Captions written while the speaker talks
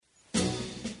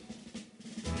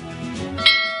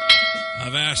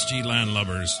Avast ye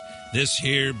landlubbers, this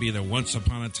here be the Once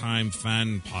Upon a Time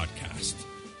fan podcast.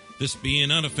 This be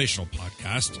an unofficial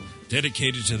podcast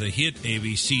dedicated to the hit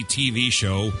ABC TV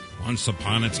show Once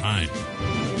Upon a Time.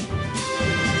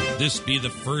 This be the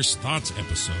First Thoughts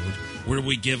episode, where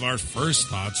we give our first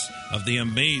thoughts of the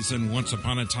amazing Once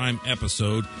Upon a Time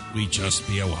episode we just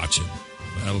be a-watching.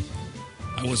 Well,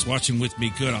 I was watching with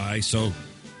me good eye, so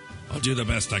I'll do the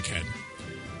best I can.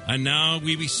 And now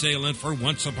we be sailing for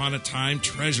Once Upon a Time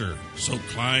treasure, so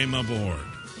climb aboard.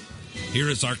 Here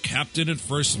is our captain and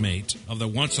first mate of the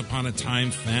Once Upon a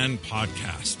Time fan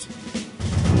podcast.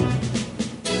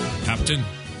 Captain,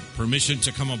 permission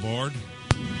to come aboard?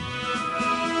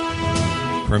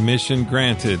 Permission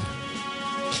granted.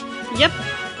 Yep.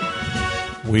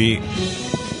 We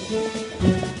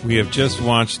have just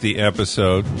watched the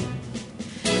episode.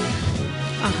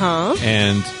 Uh-huh.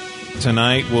 And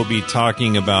tonight we'll be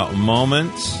talking about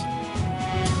moments,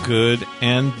 good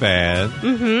and bad.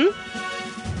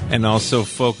 Mm-hmm. And also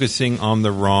focusing on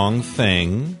the wrong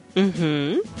thing.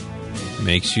 Mm-hmm.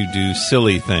 Makes you do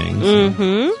silly things.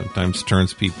 Mm-hmm. Sometimes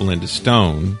turns people into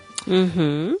stone.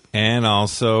 Mm-hmm. And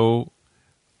also,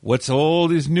 what's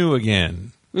old is new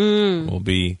again. We'll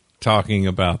be talking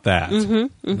about that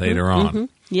later on. Mm-hmm.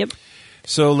 Yep.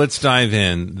 So let's dive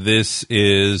in. This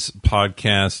is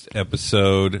podcast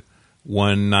episode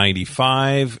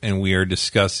 195, and we are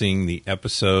discussing the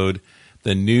episode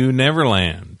The New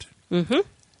Neverland. Mm-hmm.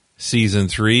 Season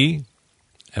 3,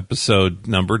 episode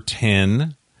number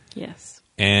 10. Yes.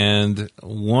 And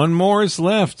one more is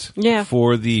left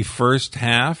for the first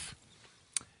half,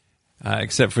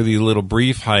 except for the little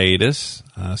brief hiatus.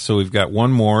 So we've got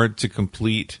one more to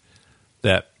complete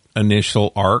that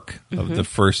initial arc of the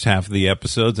first half of the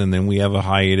episodes, and then we have a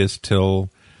hiatus till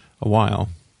a while.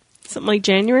 Something like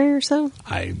January or so?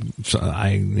 I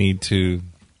need to...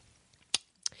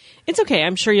 It's okay.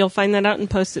 I'm sure you'll find that out and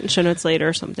post it in show notes later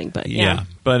or something. But yeah.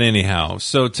 But anyhow,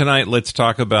 so tonight let's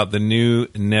talk about The New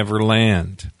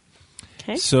Neverland.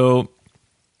 Okay. So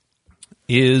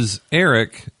is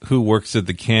Eric, who works at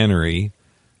the cannery,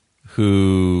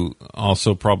 who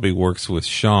also probably works with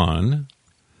Sean,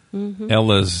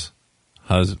 Ella's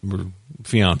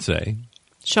fiance.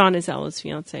 Sean is Ella's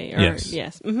fiance.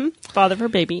 Yes. Mm-hmm. Father of her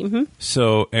baby. Mm-hmm.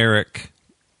 So Eric,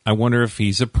 I wonder if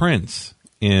he's a prince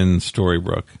in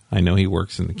Storybrooke. I know he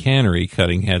works in the cannery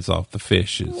cutting heads off the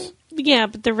fishes. Yeah,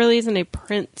 but there really isn't a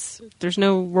prince. There's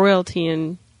no royalty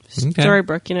in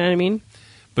Storybrooke, you know what I mean?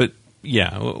 But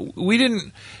yeah, we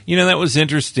didn't, that was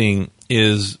interesting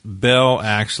is Belle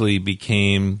actually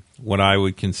became what I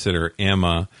would consider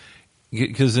Emma,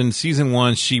 because in season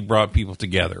 1 she brought people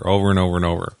together over and over and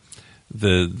over.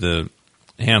 The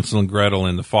Hansel and Gretel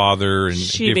and the father and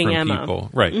she different being Emma. people.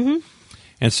 Right. Mm-hmm.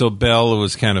 And so Belle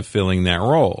was kind of filling that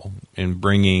role and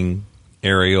bringing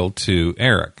Ariel to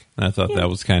Eric. And I thought that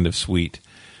was kind of sweet.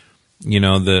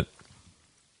 That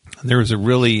there's a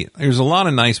lot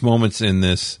of nice moments in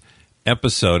this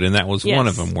episode, and that was one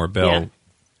of them where Belle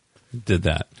did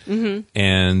that. Mm-hmm.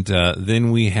 And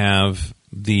then we have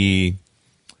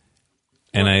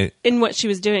and what she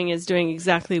was doing is doing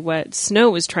exactly what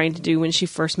Snow was trying to do when she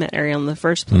first met Ariel in the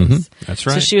first place. That's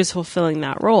right. So she was fulfilling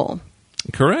that role.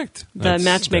 Correct. The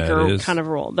matchmaker kind of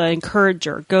role. The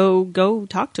encourager. Go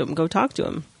talk to him. Go talk to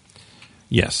him.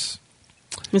 Yes.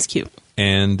 It was cute.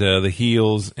 And the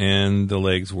heels and the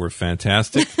legs were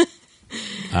fantastic.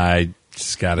 I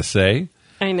just got to say.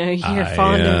 I know. You're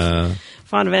fond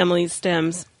of Emily's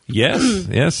stems. Yes.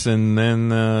 Yes. And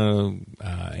then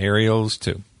Ariel's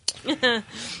too.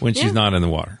 When she's not in the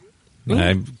water.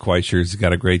 I'm quite sure she's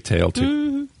got a great tail too.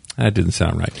 Mm-hmm. That didn't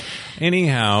sound right.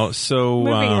 Anyhow, so...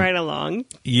 Moving right along.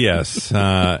 Yes.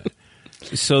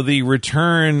 So the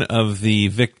return of the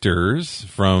victors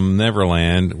from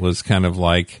Neverland was kind of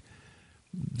like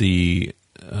the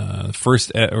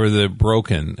first... or the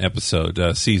Broken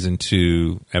episode, season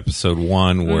 2, episode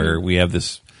 1, where we have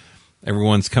this...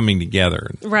 Everyone's coming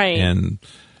together. Right. And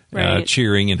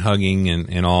cheering and hugging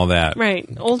and all that. Right.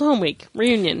 Old Home Week.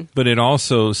 Reunion. But it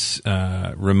also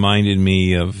reminded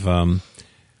me of...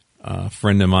 a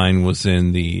friend of mine was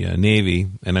in the Navy,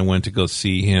 and I went to go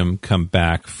see him come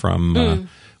back from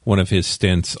one of his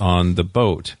stints on the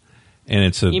boat. And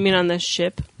it's You mean on the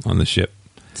ship? On the ship.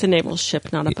 It's a naval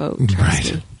ship, not a boat.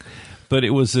 Right. Me. But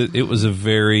it was a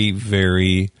very,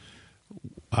 very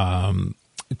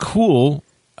cool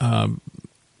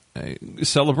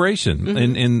celebration.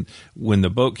 Mm-hmm. And when the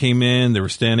boat came in, they were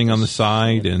standing on the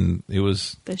side, and it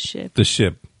was the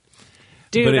ship.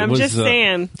 Dude, I'm just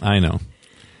saying. I know.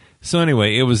 So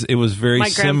anyway, it was very similar. My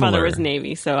grandfather was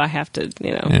Navy, so I have to,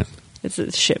 it's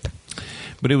a ship.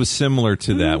 But it was similar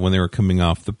to that when they were coming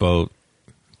off the boat,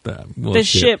 The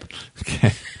ship.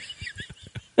 Okay.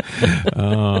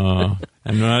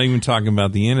 I'm not even talking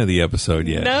about the end of the episode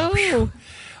yet. No.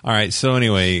 All right. So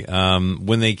anyway,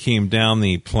 when they came down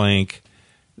the plank,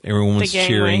 everyone was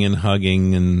cheering and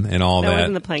hugging and all that. That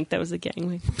wasn't the plank. That was the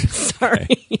gangway. Sorry.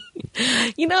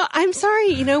 I'm sorry.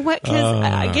 You know what?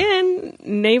 Because, again,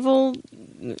 naval,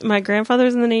 my grandfather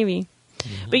was in the Navy.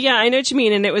 But yeah, I know what you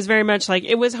mean. And it was very much like,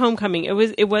 it was homecoming.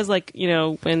 It was like,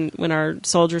 when our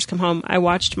soldiers come home. I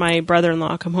watched my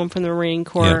brother-in-law come home from the Marine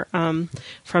Corps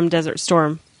from Desert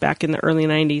Storm back in the early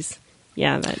 90s.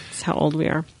 Yeah, that's how old we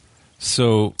are.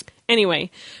 So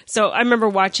anyway, I remember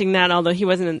watching that, although he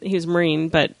was Marine,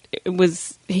 but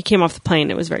he came off the plane.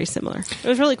 It was very similar. It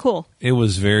was really cool. It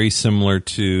was very similar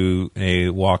to a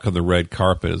walk of the red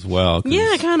carpet as well.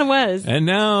 Yeah, it kind of was. And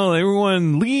now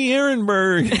everyone, Lee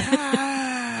Ehrenberg.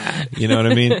 You know what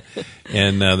I mean?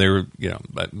 And they were,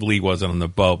 but Lee wasn't on the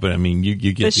boat, but I mean, you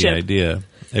get the idea.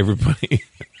 Everybody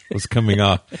was coming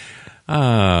off.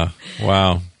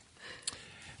 Wow.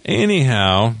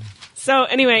 Anyhow. So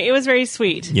anyway, it was very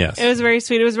sweet. Yes. It was very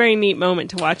sweet. It was a very neat moment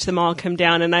to watch them all come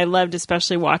down. And I loved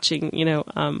especially watching,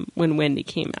 when Wendy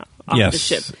came out off the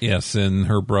ship. Yes, and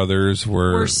her brothers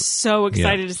were so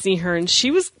excited to see her. And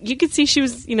you could see she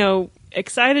was,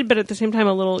 excited, but at the same time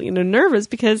a little, nervous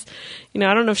because, I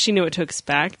don't know if she knew what to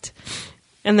expect.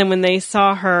 And then when they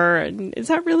saw her, is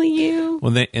that really you?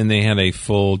 Well, they had a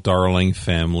full Darling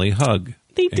family hug.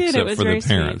 They did. Except it was for very the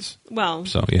parents. Sweet. Well,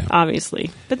 so yeah,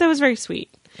 obviously, but that was very sweet.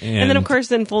 And then, of course,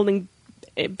 folding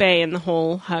Bay and the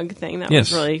whole hug thing.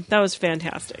 That was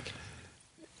fantastic.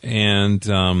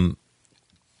 And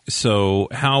so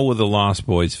how will the Lost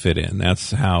Boys fit in?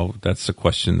 That's the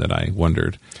question that I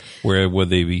wondered. Where would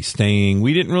they be staying?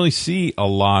 We didn't really see a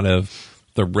lot of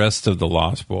the rest of the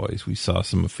Lost Boys. We saw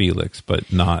some of Felix,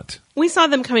 but not. We saw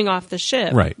them coming off the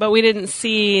ship. Right. But we didn't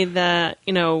see them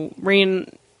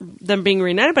being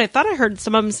reunited. But I thought I heard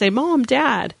some of them say, Mom,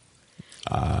 Dad.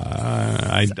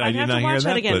 I did not hear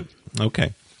that again. But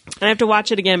okay. I have to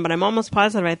watch it again, but I'm almost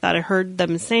positive I thought I heard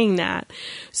them saying that.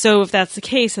 So if that's the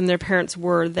case, and their parents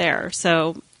were there.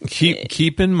 So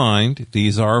keep in mind,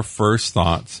 these are our first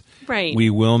thoughts. Right. We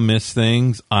will miss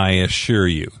things, I assure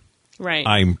you. Right.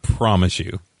 I promise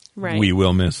you. Right. We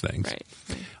will miss things. Right.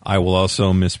 I will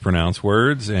also mispronounce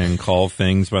words and call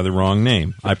things by the wrong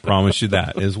name. I promise you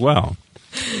that as well.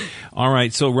 All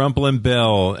right, so Rumple and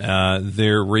Belle,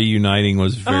 their reuniting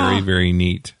was very, very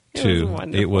neat too.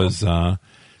 It was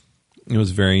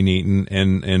very neat,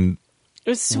 and it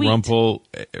was sweet.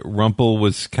 Rumple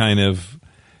was kind of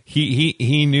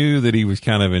he knew that he was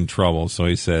kind of in trouble, so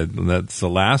he said, "That's the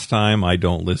last time I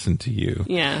don't listen to you."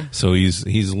 Yeah. So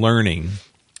he's learning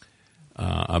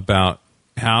about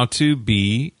how to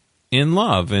be in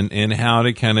love and how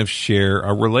to kind of share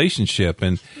a relationship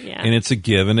and it's a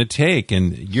give and a take,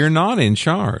 and you're not in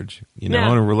charge, and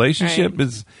a relationship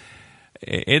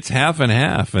it's half and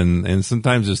half, and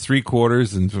sometimes it's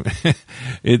 3/4 and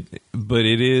but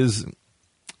it is,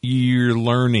 you're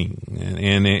learning,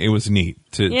 and it was neat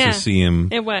to see him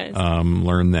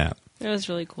learn that. It was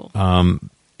really cool.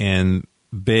 And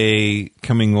Bay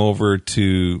coming over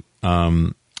to Rumple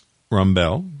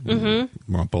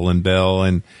and Belle,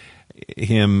 and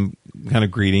him kind of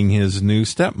greeting his new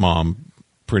stepmom,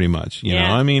 pretty much. You know,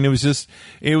 I mean, it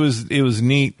was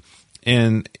neat.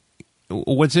 And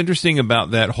what's interesting about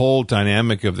that whole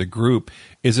dynamic of the group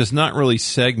is it's not really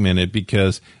segmented,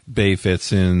 because Bay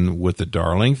fits in with the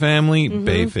Darling family,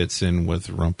 Bay fits in with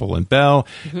Rumple and Belle,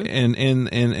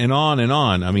 and on and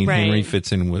on. I mean, Henry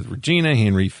fits in with Regina,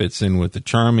 Henry fits in with the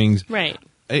Charmings. Right.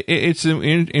 It's an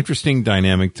interesting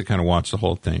dynamic to kind of watch the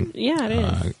whole thing it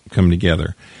is. come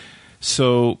together.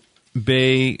 So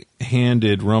Bay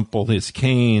handed Rumple his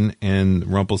cane, and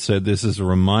Rumple said, "This is a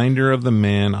reminder of the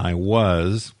man I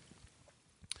was."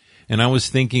 And I was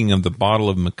thinking of the bottle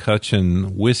of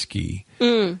McCutcheon whiskey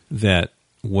that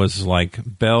was like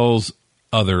Belle's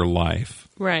other life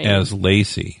as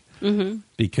Lacey.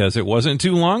 Because it wasn't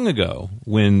too long ago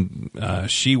when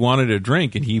she wanted a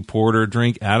drink and he poured her a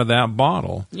drink out of that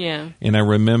bottle. Yeah. And I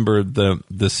remember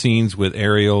the scenes with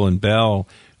Ariel and Belle,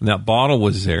 and that bottle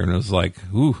was there, and it was like,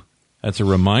 ooh, that's a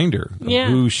reminder of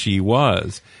who she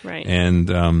was. Right.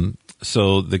 And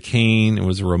so the cane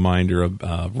was a reminder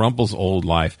of Rumple's old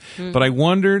life. But I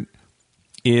wondered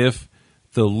if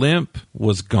the limp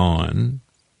was gone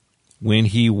when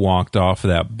he walked off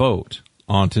that boat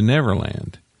onto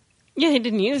Neverland. Yeah, he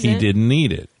didn't use it. He didn't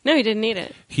need it. No, he didn't need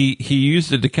it. He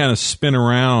used it to kind of spin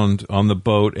around on the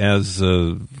boat as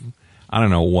I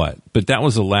don't know what, but that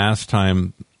was the last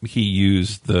time he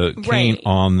used the cane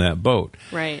on that boat.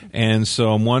 Right. And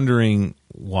so I'm wondering,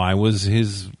 why was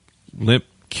his lip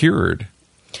cured.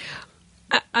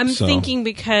 I'm thinking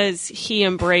because he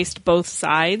embraced both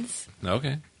sides.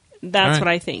 Okay. That's what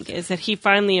I think, is that he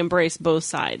finally embraced both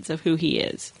sides of who he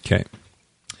is. Okay.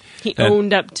 He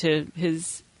owned up to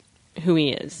who he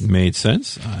is. Made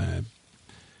sense.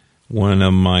 One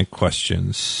of my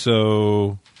questions.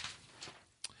 So,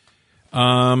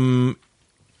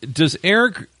 does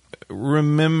Eric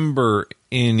remember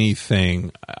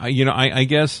anything? I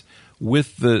guess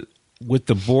with the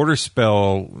border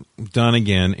spell done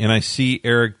again, and I see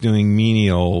Eric doing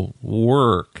menial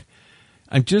work,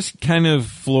 I'm just kind of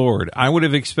floored. I would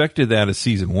have expected that as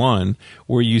season 1,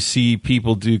 where you see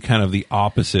people do kind of the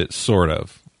opposite sort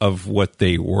of what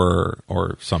they were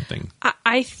or something.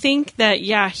 I think that,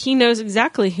 he knows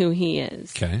exactly who he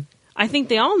is. Okay. I think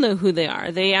they all know who they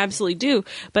are. They absolutely do.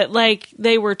 But like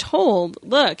they were told,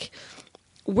 look,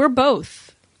 we're both.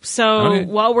 So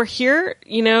while we're here,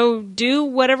 do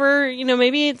whatever,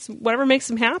 maybe it's whatever makes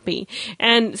them happy.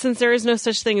 And since there is no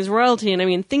such thing as royalty, and I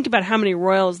mean, think about how many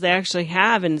royals they actually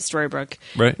have in Storybrooke.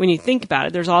 Right. When you think about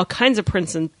it, there's all kinds of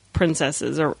prince and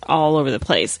princesses are all over the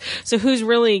place. So who's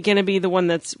really going to be the one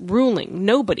that's ruling?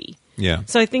 Nobody. Yeah.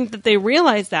 So I think that they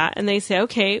realize that and they say,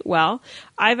 okay, well,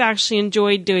 I've actually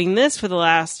enjoyed doing this for the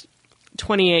last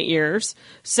 28 years.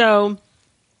 So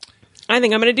I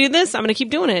think I'm going to do this. I'm going to keep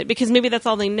doing it because maybe that's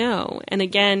all they know. And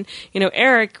again,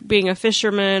 Eric being a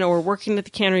fisherman or working at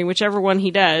the cannery, whichever one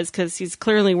he does, because he's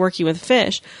clearly working with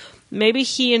fish, maybe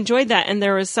he enjoyed that. And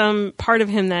there was some part of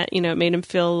him that, made him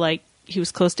feel like he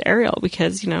was close to Ariel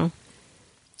because, he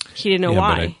didn't know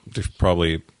why. But there's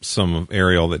probably some of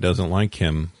Ariel that doesn't like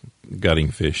him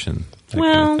gutting fish and that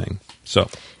kind of thing. So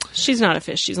she's not a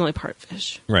fish. She's only part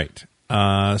fish. Right.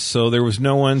 So there was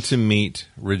no one to meet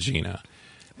Regina.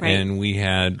 Right. And we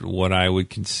had what I would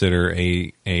consider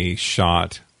a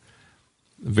shot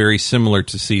very similar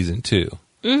to season 2.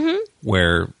 Mm-hmm.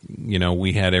 Where,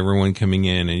 we had everyone coming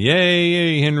in and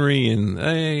yay, Henry, and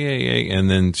yay, and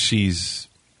then she's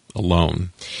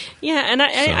alone. Yeah, and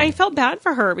I felt bad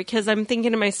for her because I'm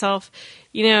thinking to myself,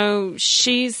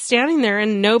 she's standing there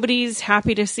and nobody's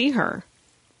happy to see her.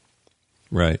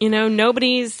 Right.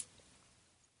 Nobody's,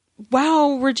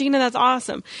 wow, Regina, that's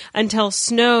awesome, until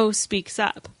Snow speaks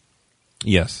up.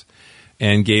 Yes,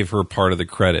 and gave her part of the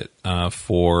credit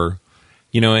for,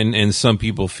 and some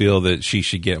people feel that she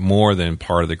should get more than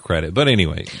part of the credit. But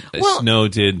anyway, Snow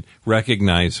did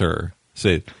recognize her,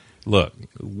 said, look,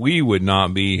 we would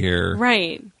not be here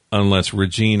unless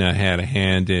Regina had a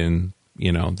hand in,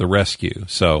 the rescue.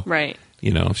 So,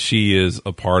 she is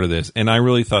a part of this. And I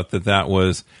really thought that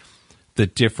was the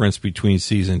difference between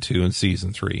season 2 and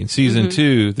season 3. In season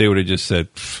 2, they would have just said,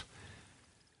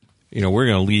 we're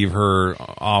going to leave her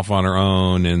off on her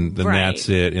own, and then that's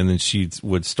it. And then she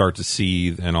would start to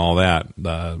seethe and all that.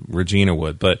 Regina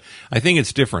would. But I think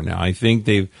it's different now. I think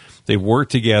they've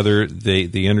worked together.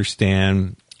 They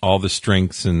understand all the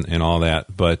strengths and all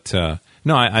that. But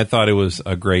no, I thought it was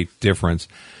a great difference.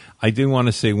 I do want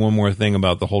to say one more thing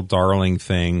about the whole darling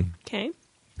thing. Okay.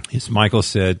 As Michael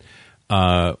said,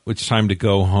 it's time to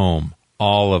go home,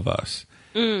 all of us.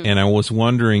 And I was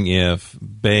wondering if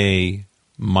Bay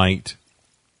might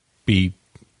be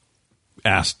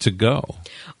asked to go.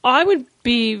 I would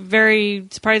be very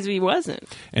surprised if he wasn't.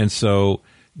 And so,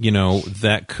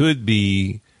 that could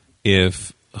be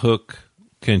if Hook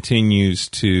continues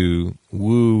to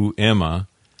woo Emma,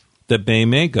 that Bay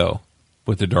may go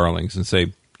with the darlings and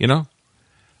say,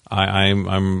 I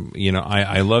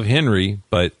love Henry,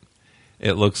 but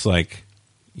it looks like,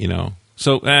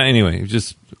 So anyway,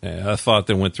 just a thought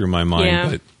that went through my mind. Yeah.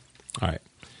 But all right.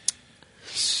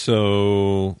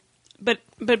 So, but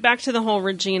back to the whole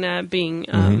Regina being,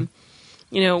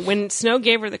 when Snow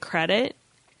gave her the credit,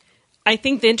 I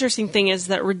think the interesting thing is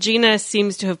that Regina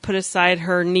seems to have put aside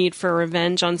her need for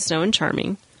revenge on Snow and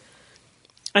Charming.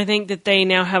 I think that they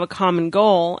now have a common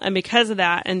goal, and because of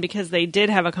that, and because they did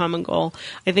have a common goal,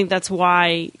 I think that's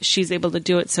why she's able to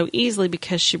do it so easily,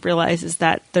 because she realizes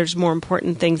that there's more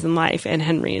important things in life, and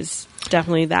Henry is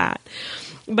definitely that.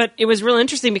 But it was real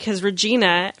interesting because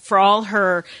Regina, for all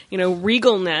her,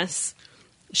 regalness,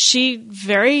 she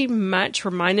very much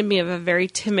reminded me of a very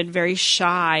timid, very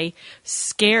shy,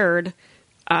 scared,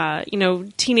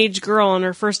 teenage girl on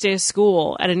her first day of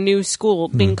school at a new school,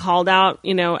 being called out,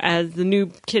 as the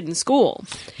new kid in school.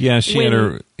 Yeah, she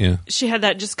had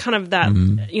that just kind of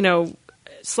that,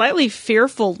 slightly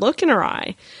fearful look in her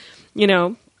eye.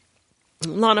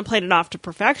 Lana played it off to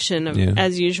perfection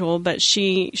as usual, but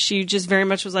she just very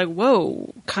much was like,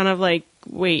 whoa, kind of like,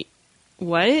 wait,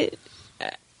 what?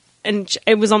 And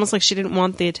it was almost like she didn't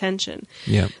want the attention.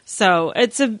 Yeah. So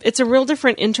it's a real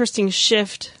different, interesting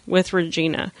shift with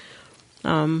Regina.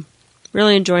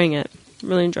 Really enjoying it.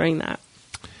 Really enjoying that.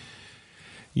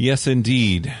 Yes,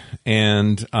 indeed.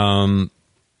 And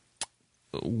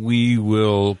we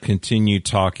will continue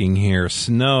talking here.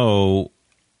 Snow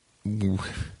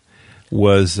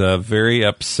was very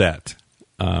upset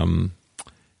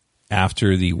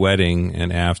after the wedding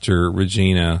and after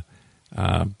Regina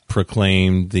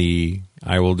proclaimed the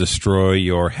 "I will destroy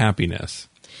your happiness."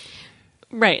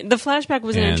 Right. The flashback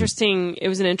was an interesting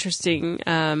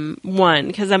one,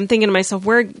 because I'm thinking to myself,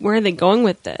 where are they going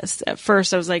with this? At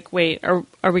first I was like, wait, are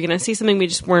we going to see something we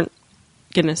just weren't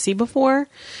going to see before?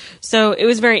 So it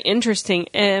was very interesting.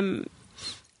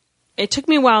 It took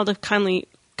me a while to kind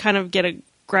of get a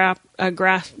grasp.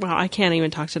 Well, I can't even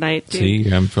talk tonight, dude.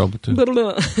 See, I'm trouble too.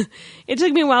 It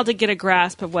took me a while to get a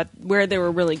grasp of where they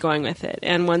were really going with it,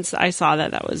 and once I saw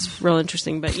that was real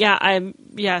interesting. But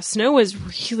Snow was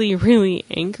really, really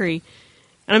angry,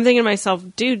 and I'm thinking to myself,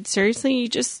 dude, seriously, you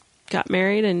just got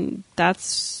married, and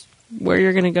that's where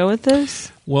you're going to go with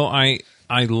this? Well, I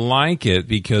like it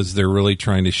because they're really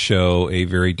trying to show a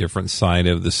very different side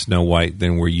of the Snow White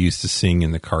than we're used to seeing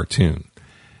in the cartoon.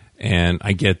 And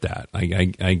I get that. I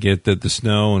get that the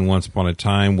Snow in Once Upon a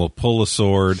Time will pull a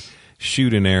sword,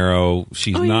 shoot an arrow.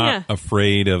 She's not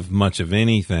afraid of much of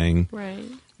anything. Right.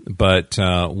 But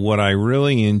what I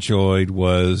really enjoyed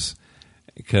was,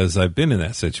 because I've been in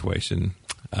that situation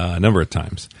a number of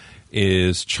times,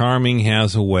 is Charming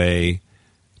has a way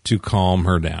to calm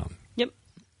her down.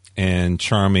 And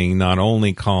Charming not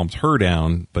only calmed her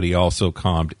down, but he also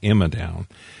calmed Emma down.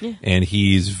 Yeah. And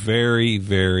he's very,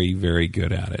 very, very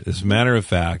good at it. As a matter of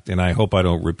fact, and I hope I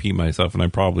don't repeat myself, and I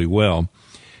probably will,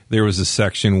 there was a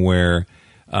section where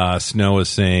Snow is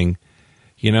saying,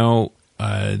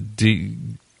 are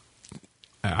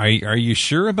you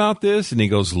sure about this? And he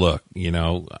goes, look,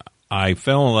 I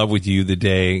fell in love with you the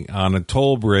day on a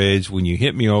toll bridge when you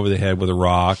hit me over the head with a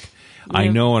rock. Yeah. I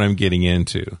know what I'm getting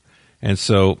into. And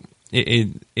so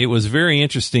it was very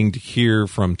interesting to hear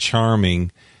from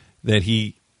Charming that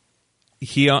he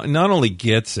not only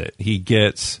gets it, he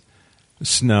gets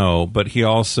Snow, but he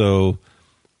also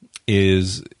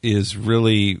is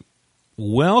really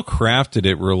well crafted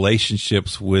at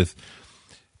relationships with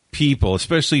people,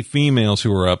 especially females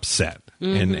who are upset.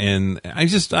 Mm-hmm. And I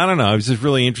don't know. It was just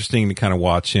really interesting to kind of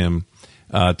watch him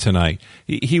tonight.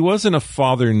 He wasn't a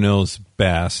father knows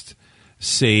best,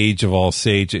 sage of all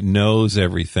sage that knows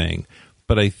everything,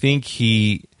 but I think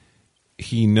he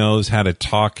knows how to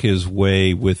talk his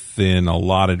way within a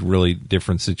lot of really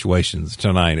different situations.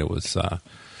 Tonight it was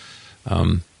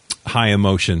high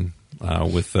emotion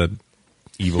with the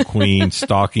evil queen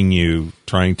stalking you,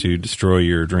 trying to destroy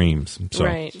your dreams. So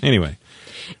anyway.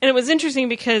 And it was interesting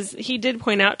because he did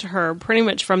point out to her pretty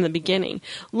much from the beginning,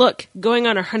 look, going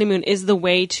on our honeymoon is the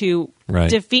way to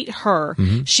defeat her.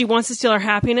 Mm-hmm. She wants to steal our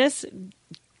happiness.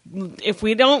 If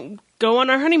we don't go on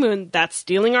our honeymoon, that's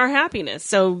stealing our happiness.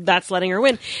 So that's letting her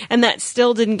win. And that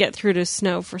still didn't get through to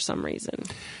Snow for some reason.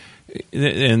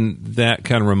 And that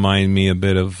kind of reminded me a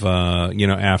bit of,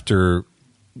 after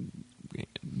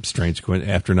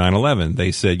 9/11,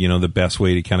 they said, the best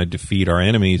way to kind of defeat our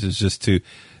enemies is just to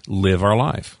live our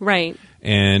life. Right.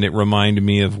 And it reminded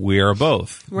me of We Are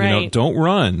Both. Right. Don't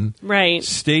run. Right.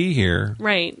 Stay here.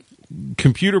 Right.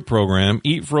 Computer program,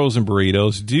 eat frozen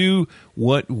burritos, do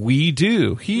what we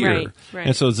do here. Right.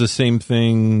 And so it's the same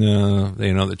thing,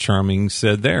 that Charming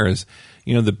said there is,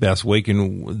 the best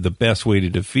way to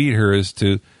defeat her is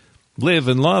to live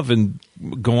and love and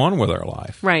go on with our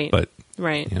life. Right. But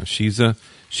she's a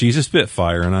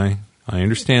Spitfire, and I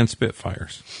understand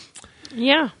Spitfires.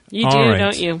 Yeah, you do, right.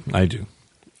 Don't you? I do.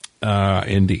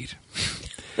 Indeed.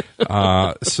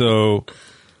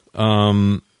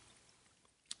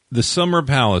 The Summer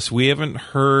Palace, we haven't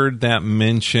heard that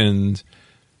mentioned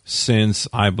since,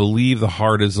 I believe, The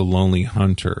Heart is a Lonely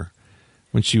Hunter,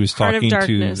 when she was talking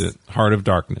to the Heart of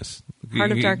Darkness.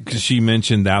 Heart of Darkness. Because she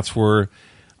mentioned that's where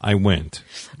I went.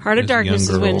 Heart of Darkness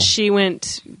is when she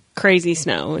went crazy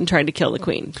Snow and tried to kill the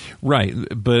queen. Right,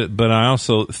 but I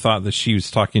also thought that she was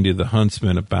talking to the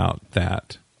huntsman about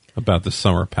the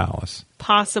Summer Palace.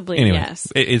 Possibly, anyway,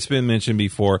 yes. It's been mentioned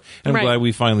before, and I'm glad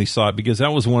we finally saw it, because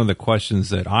that was one of the questions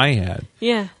that I had.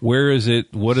 Yeah. Where is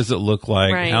it? What does it look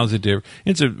like? Right. How's it different?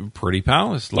 It's a pretty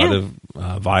palace, a lot of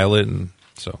violet, and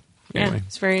so anyway. Yeah,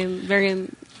 it's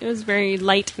it was very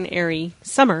light and airy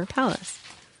summer palace.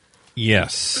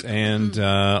 Yes, and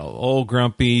old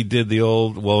Grumpy did the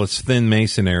old, it's thin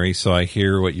masonry, so I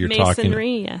hear what you're talking about.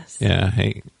 Masonry, yes. Yeah,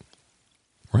 hey,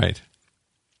 right.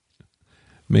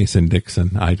 Mason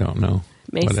Dixon, I don't know.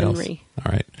 Masonry.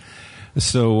 All right.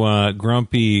 So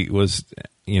Grumpy was,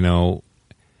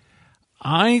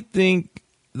 I think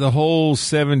the whole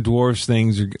Seven Dwarfs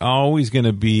things are always going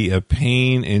to be a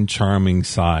pain and charming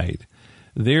side.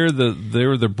 They're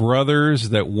the brothers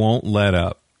that won't let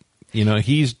up. You know,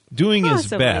 he's doing his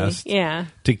best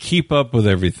to keep up with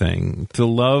everything, to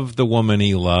love the woman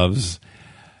he loves,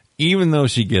 even though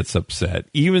she gets upset,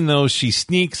 even though she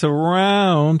sneaks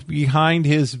around behind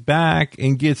his back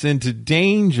and gets into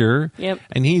danger,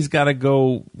 and he's got to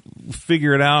go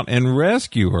figure it out and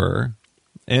rescue her.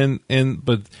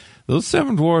 But those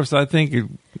Seven Dwarfs, I think, are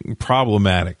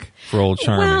problematic for old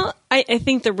Charming. Well, I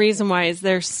think the reason why is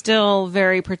they're still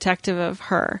very protective of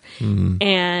her. Mm-hmm.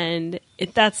 And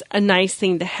that's a nice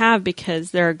thing to have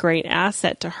because they're a great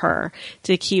asset to her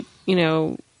to keep, you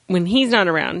know, when he's not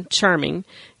around, Charming,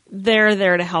 they're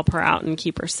there to help her out and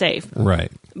keep her safe. Right.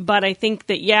 But I think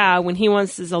that, when he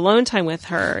wants his alone time with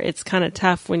her, it's kind of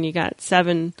tough when you got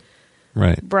seven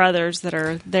brothers that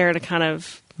are there to kind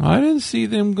of... I didn't see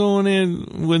them going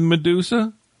in with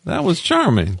Medusa. That was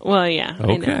Charming. Well, yeah.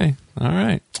 Okay. All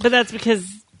right. But that's because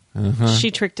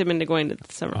she tricked him into going to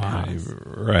the summer palace.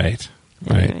 Right.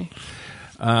 Anyway.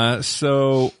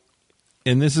 So,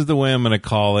 and this is the way I'm going to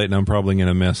call it, and I'm probably going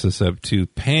to mess this up too.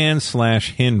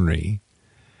 Pan/Henry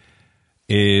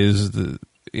is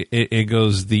it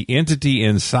goes the entity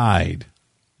inside,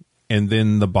 and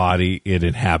then the body it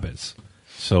inhabits.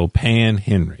 So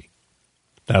Pan/Henry.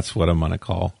 That's what I'm going to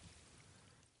call.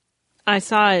 I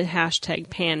saw a hashtag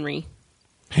Panry.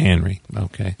 Panry,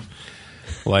 okay.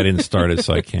 Well, I didn't start it,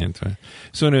 so I can't.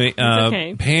 So anyway,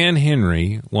 okay.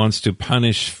 Pan/Henry wants to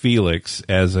punish Felix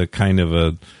as a kind of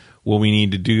a, well, we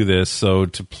need to do this so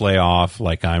to play off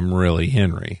like I'm really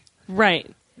Henry. Right.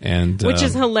 And which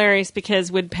is hilarious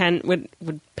because would Henry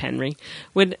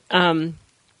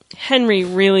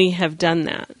really have done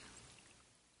that?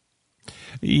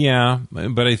 Yeah,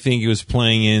 but I think he was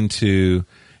playing into,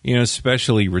 you know,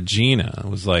 especially Regina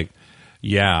was like,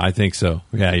 yeah, I think so.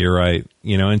 Yeah, you're right.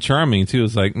 You know, and Charming too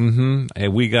was like, hey,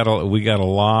 we got a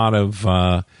lot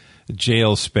of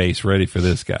jail space ready for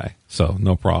this guy, so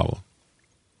no problem.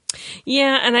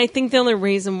 Yeah, and I think the only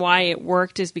reason why it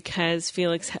worked is because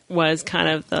Felix was kind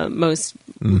of the most,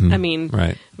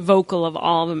 vocal of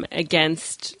all of them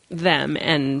against them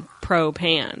and pro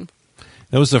Pan.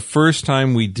 That was the first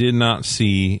time we did not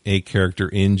see a character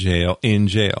in jail.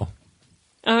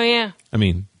 Oh, yeah. I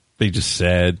mean, they just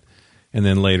said, and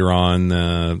then later on,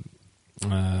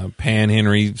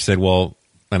 Pan/Henry said, well,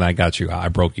 and I got you, I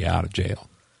broke you out of jail.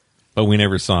 But we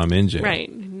never saw him in jail.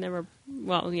 Right. Never.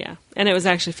 Well, yeah. And it was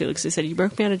actually Felix who said, you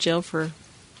broke me out of jail for...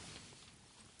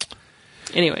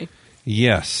 Anyway.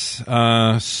 Yes.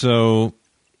 So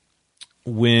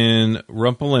when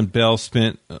Rumple and Belle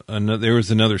spent... there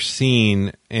was another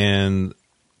scene, and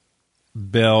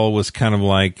Belle was kind of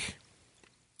like,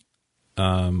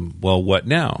 well, what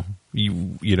now?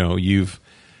 You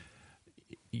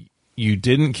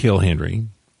didn't kill Henry.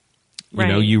 You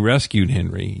know, you rescued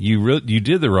Henry. You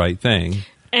did the right thing.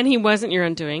 And he wasn't your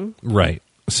undoing. Right.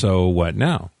 So what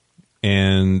now?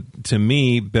 And to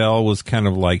me, Belle was kind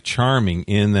of like Charming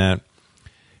in that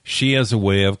she has a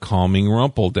way of calming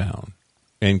Rumple down.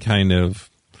 And kind of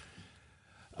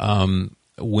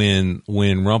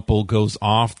when Rumple goes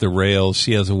off the rails,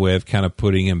 she has a way of kind of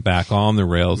putting him back on the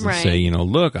rails and say,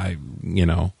 look,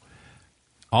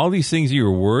 all these things you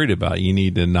were worried about, you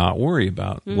need to not worry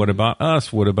about. Mm-hmm. What about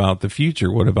us? What about the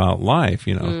future? What about life?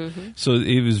 Mm-hmm. So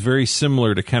it was very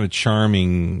similar to kind of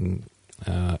Charming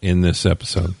in this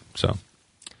episode. So,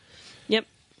 yep.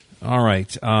 All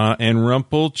right. And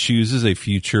Rumple chooses a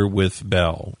future with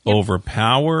Belle over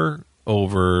power,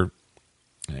 over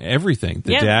everything.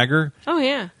 The dagger. Oh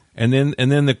yeah. And then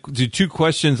the two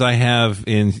questions I have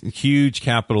in huge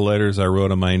capital letters I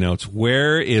wrote on my notes.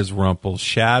 Where is Rumple's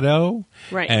shadow?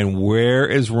 Right. And where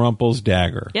is Rumple's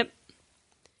dagger? Yep.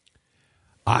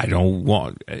 I don't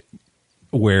want...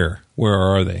 Where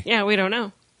are they? Yeah, we don't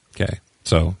know. Okay,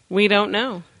 so... We don't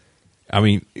know. I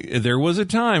mean, there was a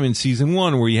time in season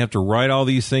 1 where you have to write all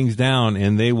these things down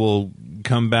and they will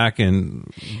come back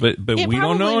and... But we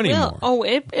don't know anymore. Oh,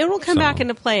 it will come back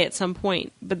into play at some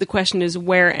point. But the question is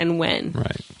where and when.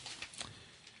 Right.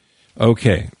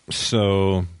 Okay,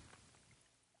 so...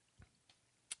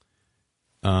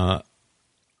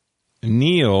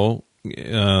 Neil...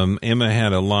 Emma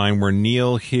had a line where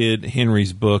Neil hid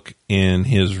Henry's book in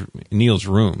Neil's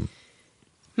room.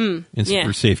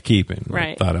 For safekeeping.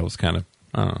 Right. I thought it was kind of,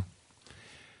 I don't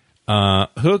know.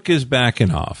 Hook is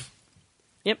backing off.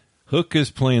 Yep. Hook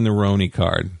is playing the Roni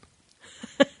card.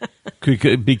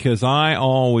 Because I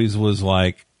always was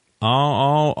like,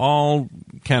 I'll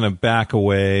kind of back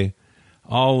away.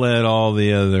 I'll let all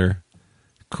the other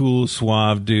cool,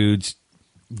 suave dudes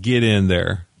get in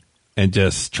there. and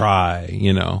just try,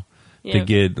 to Yeah.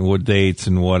 get what dates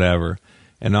and whatever.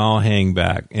 And I'll hang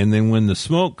back. And then when the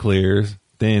smoke clears,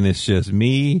 then it's just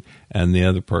me and the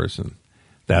other person.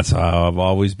 That's how I've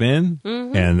always been.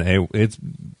 Mm-hmm. And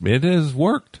it has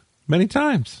worked many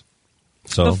times.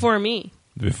 So Before me.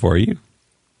 Before you.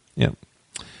 Yep.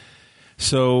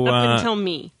 So Up until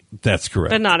me. that's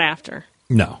correct. But not after.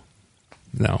 No,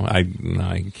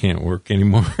 I can't work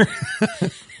anymore.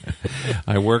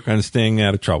 I work on staying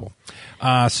out of trouble.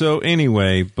 So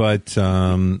anyway, but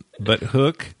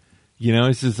Hook,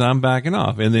 he says, I'm backing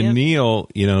off. And then Yep. Neil,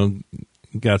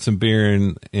 got some beer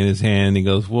in his hand. He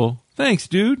goes, well, thanks,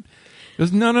 dude. He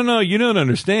goes, no, you don't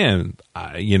understand,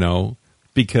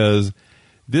 because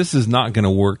this is not going to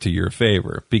work to your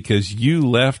favor because you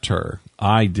left her.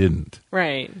 I didn't.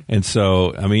 Right. And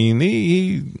so, I mean,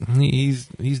 he's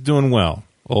doing well.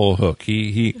 Old Hook.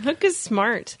 Hook is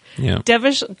smart. Yeah.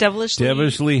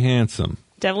 Devilishly handsome.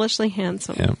 Devilishly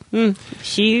handsome. Yeah.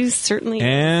 He's certainly.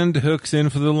 And Hook's in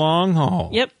for the long haul.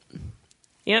 Yep.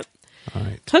 All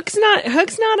right. Hook's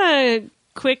not a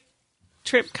quick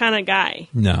trip kind of guy.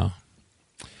 No.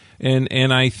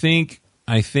 And I think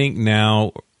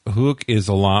now Hook is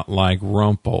a lot like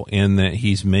Rumpel in that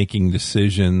he's making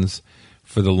decisions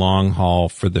for the long haul,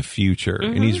 for the future.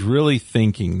 Mm-hmm. And he's really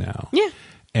thinking now. Yeah.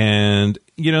 And,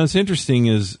 it's interesting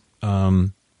is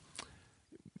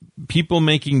people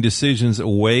making decisions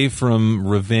away from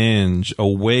revenge,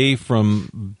 away from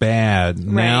bad,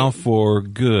 now for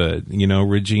good.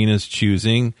 Regina's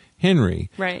choosing Henry.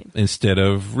 Right. Instead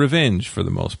of revenge for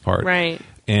the most part. Right.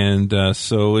 And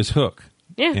so is Hook.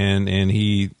 Yeah. And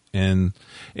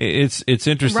it's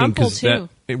interesting because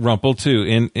Rumpel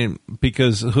too, and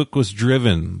because Hook was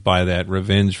driven by that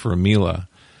revenge for Mila,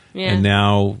 Yeah. and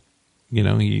now,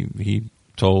 he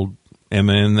told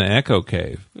Emma in the Echo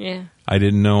Cave, Yeah. I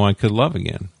didn't know I could love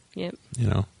again. Yep.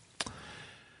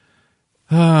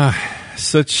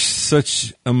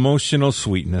 Such emotional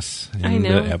sweetness in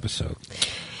the episode.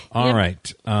 All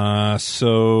right,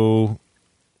 so.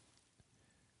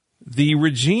 The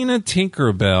Regina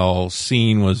Tinkerbell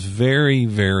scene was very,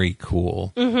 very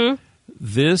cool. Mm-hmm.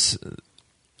 This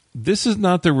is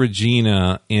not the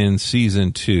Regina in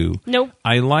season 2. Nope.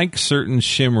 I like certain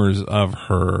shimmers of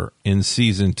her in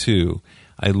season 2.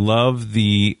 I love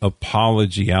the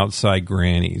apology outside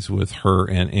Granny's with her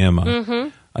and Emma. Mm-hmm.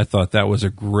 I thought that was a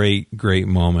great, great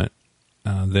moment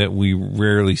that we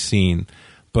rarely seen.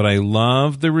 But I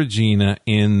love the Regina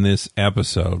in this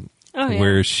episode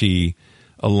where she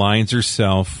aligns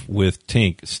herself with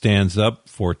Tink, stands up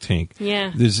for Tink.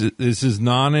 Yeah. This is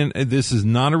not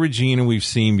a Regina we've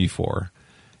seen before.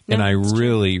 No, and I it's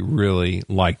really, really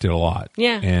liked it a lot.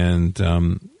 Yeah. And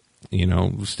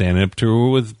standing up to her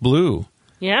with Blue.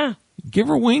 Yeah. Give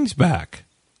her wings back.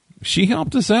 She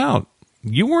helped us out.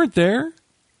 You weren't there.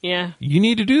 Yeah. You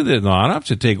need to do this. No, I don't have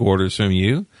to take orders from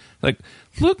you. Like,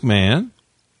 look, man.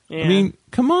 Yeah. I mean,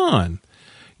 come on.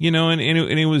 And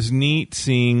it was neat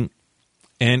seeing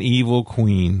an evil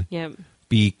queen Yep.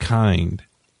 be kind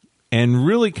and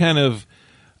really kind of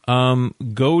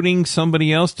goading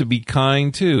somebody else to be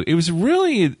kind too. It was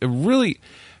really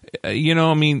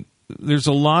there's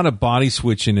a lot of body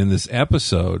switching in this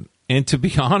episode, and to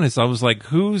be honest, I was like,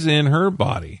 who's in her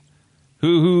body?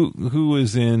 Who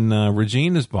is in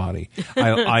Regina's body?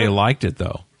 I liked it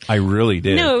though. I really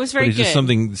did. No, it was very but it's just good.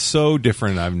 something so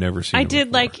different I've never seen. I it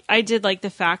did before. like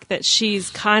the fact that she's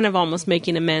kind of almost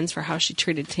making amends for how she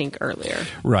treated Tink earlier.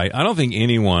 Right. I don't think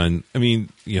anyone,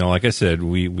 like I said,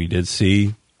 we did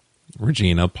see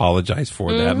Regina apologize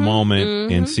for that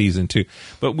moment in season 2,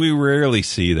 but we rarely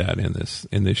see that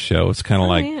in this show. It's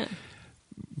kind of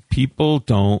people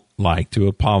don't like to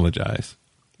apologize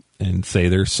and say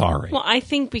they're sorry. Well, I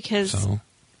think because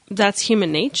that's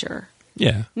human nature.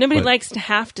 Yeah. Nobody likes to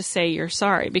have to say you're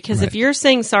sorry because if Right. you're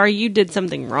saying sorry, you did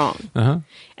something wrong. Uh-huh.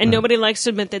 And nobody likes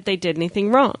to admit that they did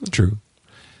anything wrong. True.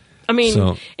 I mean,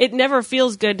 So- it never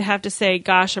feels good to have to say,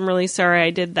 gosh, I'm really sorry I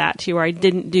did that to you, or I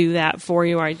didn't do that for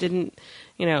you, or I didn't,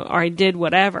 or I did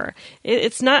whatever.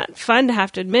 It's not fun to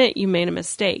have to admit you made a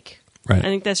mistake. Right. I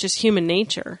think that's just human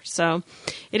nature. So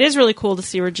it is really cool to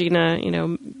see Regina,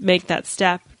 make that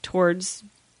step towards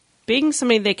being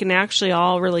somebody they can actually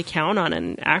all really count on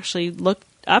and actually look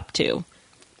up to.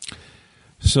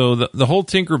 So the whole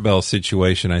Tinkerbell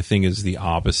situation, I think, is the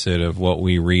opposite of what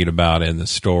we read about in the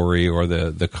story or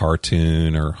the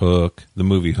cartoon or Hook, the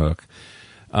movie Hook,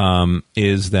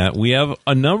 is that we have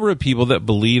a number of people that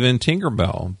believe in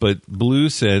Tinkerbell, but Blue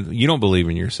said, you don't believe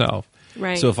in yourself.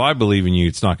 Right. So if I believe in you,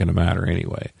 it's not going to matter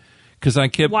anyway. Because I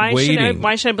kept waiting.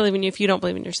 Why should I believe in you if you don't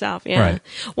believe in yourself? Yeah. Right.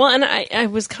 Well, and I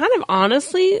was kind of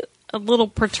honestly a little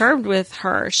perturbed with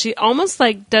her. She almost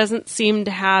like doesn't seem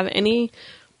to have any,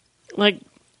 like,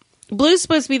 Blue's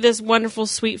supposed to be this wonderful,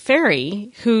 sweet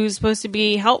fairy who's supposed to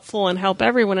be helpful and help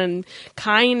everyone and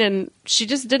kind, and she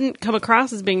just didn't come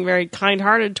across as being very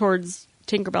kind-hearted towards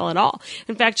Tinkerbell at all.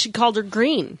 In fact, she called her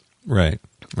green. Right.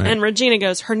 And Regina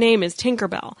goes, her name is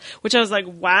Tinkerbell, which I was like,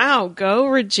 wow, go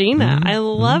Regina. I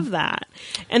love that.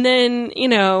 And then,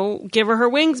 give her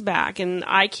wings back. And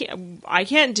I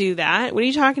can't do that. What are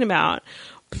you talking about?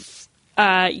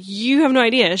 You have no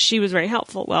idea. She was very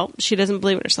helpful. Well, she doesn't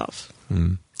believe in herself.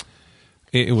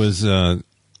 It was,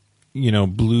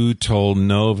 Blue told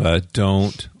Nova,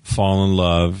 don't fall in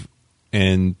love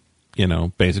and,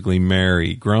 basically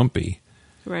marry Grumpy.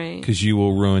 Right. Because you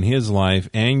will ruin his life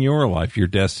and your life. Your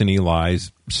destiny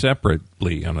lies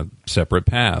separately on a separate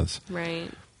paths. Right.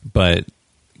 But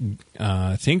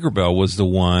Tinkerbell was the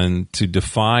one to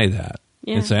defy that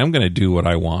and say, I'm going to do what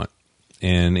I want.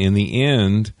 And in the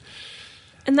end...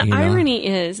 And the irony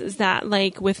is that,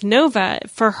 like, with Nova,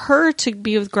 for her to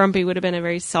be with Grumpy would have been a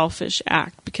very selfish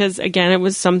act. Because, again, it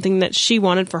was something that she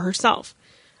wanted for herself.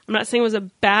 I'm not saying it was a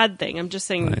bad thing. I'm just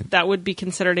saying that would be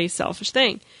considered a selfish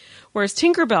thing. Whereas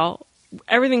Tinkerbell,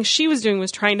 everything she was doing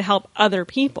was trying to help other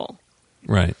people.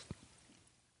 Right.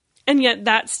 And yet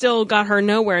that still got her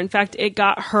nowhere. In fact, it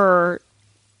got her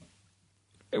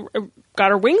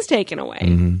wings taken away.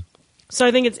 Mm-hmm. So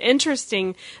I think it's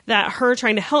interesting that her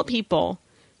trying to help people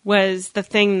was the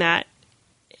thing that,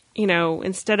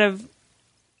 instead of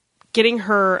getting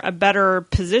her a better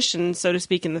position, so to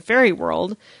speak, in the fairy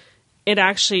world, it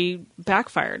actually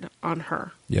backfired on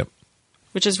her. Yep.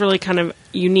 Which is really kind of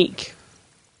unique.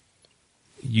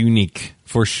 Unique,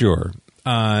 for sure.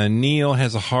 Neil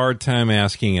has a hard time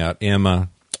asking out Emma.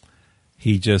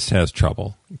 He just has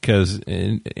trouble because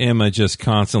Emma just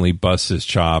constantly busts his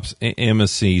chops. Emma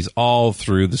sees all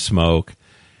through the smoke.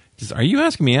 Says, are you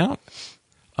asking me out?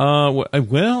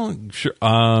 Well, sure.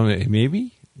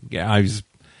 Maybe. Yeah,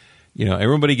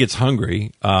 everybody gets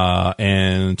hungry.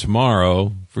 And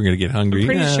tomorrow, if we're going to get hungry. I'm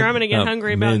pretty sure I'm going to get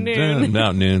hungry about noon.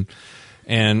 About noon.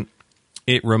 And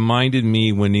it reminded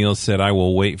me when Neil said, I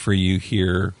will wait for you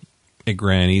here at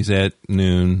Granny's at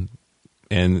noon.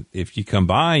 And if you come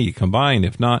by, you come by. And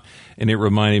if not, and it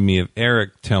reminded me of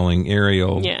Eric telling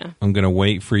Ariel, I'm going to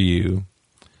wait for you.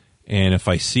 And if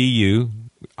I see you,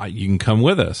 you can come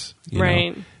with us.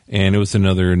 Right. Know? And it was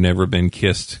another never been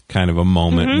kissed kind of a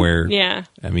moment where,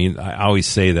 I mean, I always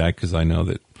say that because I know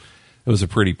that it was a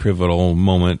pretty pivotal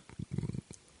moment,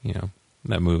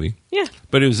 that movie. Yeah.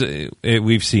 But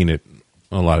we've seen it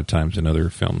a lot of times in other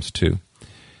films too.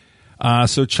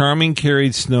 So Charming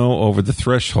carried Snow over the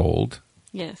threshold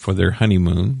for their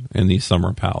honeymoon in the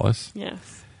summer palace.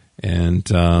 Yes. And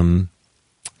kind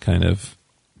of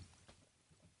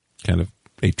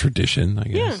a tradition, I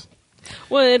guess. Yeah.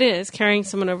 Well, it is. Carrying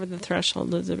someone over the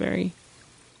threshold is a very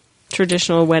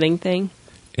traditional wedding thing.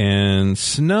 And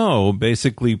Snow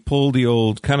basically pulled the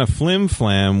old kind of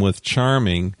flim-flam with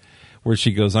Charming, where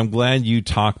she goes, I'm glad you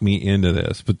talked me into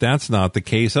this. But that's not the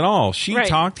case at all. She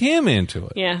talked him into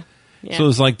it. Yeah. So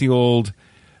it's like the old,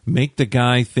 make the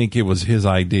guy think it was his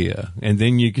idea, and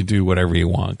then you can do whatever you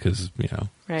want, because,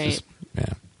 Right. Just,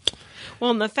 yeah.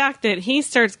 Well, and the fact that he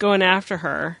starts going after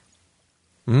her,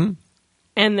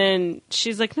 and then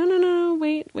she's like, no,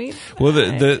 wait. Well,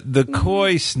 the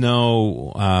coy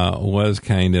Snow was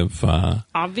kind of...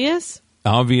 obvious,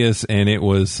 and it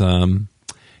was, a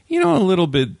little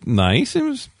bit nice. It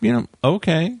was,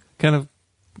 okay, kind of,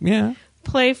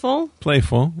 playful,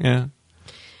 yeah.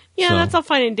 Yeah, So. that's all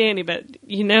fine and dandy, but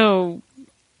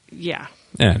yeah.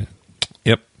 Yeah.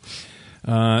 Yep.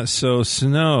 So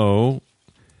Snow,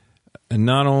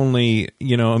 not only,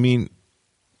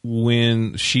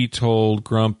 when she told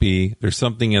Grumpy, there's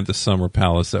something at the Summer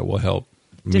Palace that will help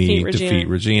me defeat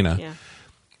Regina. Yeah.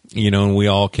 And we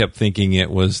all kept thinking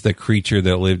it was the creature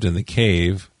that lived in the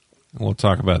cave. We'll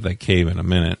talk about that cave in a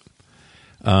minute.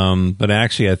 But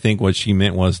actually, I think what she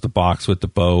meant was the box with the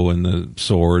bow and the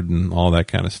sword and all that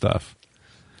kind of stuff.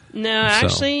 No,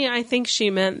 actually, I think she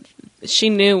meant she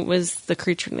knew it was the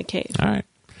creature in the cave. All right.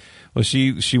 Well,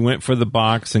 she went for the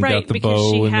box and got the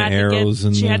bow and the arrows.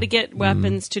 She had to get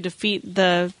weapons to defeat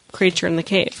the creature in the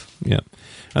cave. Yeah.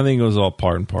 I think it was all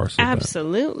part and parcel.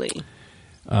 Absolutely.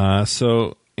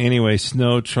 So anyway,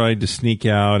 Snow tried to sneak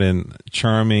out, and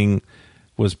Charming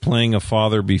was playing a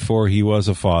father before he was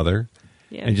a father.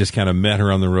 Yeah. And just kind of met her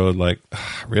on the road like,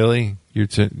 really? You're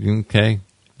okay?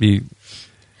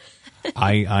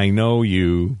 I know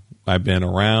you. I've been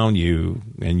around you,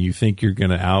 and you think you're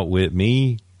going to outwit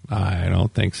me? I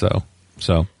don't think so.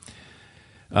 So,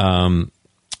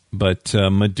 But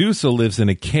Medusa lives in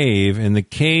a cave, and the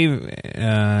cave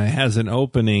has an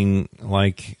opening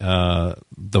like the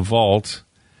vault,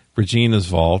 Regina's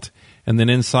vault, and then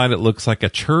inside it looks like a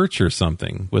church or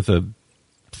something with a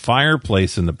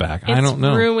fireplace in the back. I don't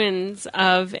know. Ruins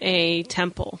of a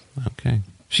temple. Okay.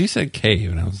 She said cave,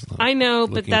 and I know,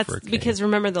 but that's because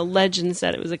remember the legend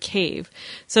said it was a cave.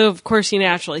 So of course you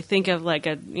naturally think of like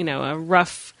a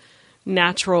rough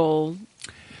natural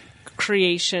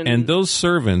creation. And those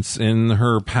servants in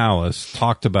her palace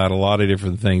talked about a lot of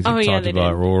different things. They talked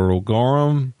about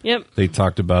Rorogorum. Yep. They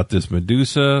talked about this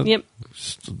Medusa. Yep.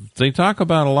 They talk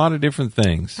about a lot of different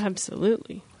things.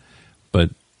 Absolutely. But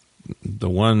the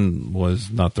one was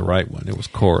not the right one. It was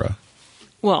Cora.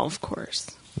 Well, of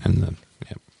course. And then,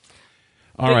 yeah.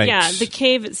 All but right. Yeah, the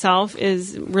cave itself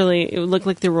is really, it would look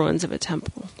like the ruins of a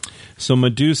temple. So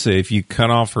Medusa, if you cut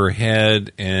off her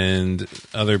head and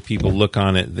other people look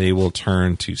on it, they will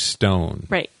turn to stone.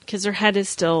 Right, because her head is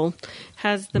still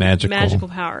has the magical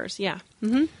powers. Yeah,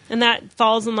 and that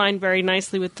falls in line very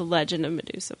nicely with the legend of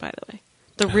Medusa. By the way,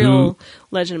 the real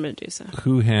legend of Medusa.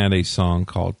 Who had a song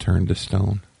called "Turn to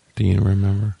Stone"? Do you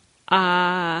remember?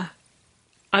 I'm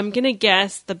gonna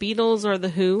guess the Beatles or the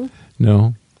Who.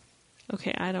 No.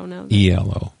 Okay, I don't know.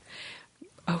 ELO.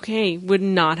 Okay, would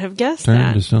not have guessed Turn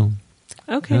that. to Stone.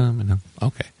 Okay. No.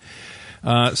 Okay.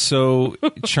 So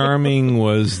Charming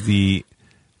was the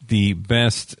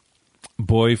best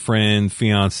boyfriend,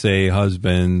 fiance,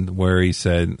 husband, where he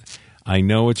said, I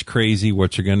know it's crazy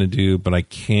what you're going to do, but I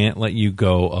can't let you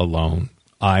go alone.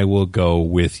 I will go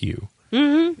with you.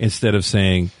 Mm-hmm. Instead of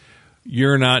saying,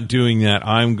 you're not doing that,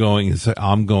 I'm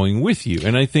going with you.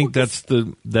 And I think that's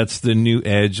the new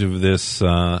edge of this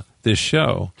this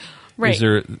show. Right. Is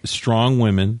there strong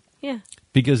women? Yeah.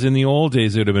 Because in the old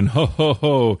days, it would have been, ho, ho,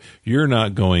 ho, you're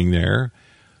not going there.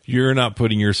 You're not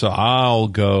putting yourself, I'll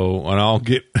go and I'll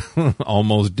get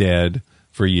almost dead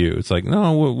for you. It's like,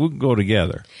 no, we'll go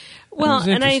together. Well,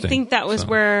 and I think that was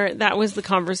where that was the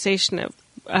conversation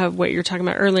of what you're talking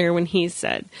about earlier when he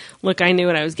said, look, I knew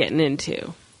what I was getting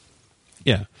into.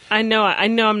 Yeah. I know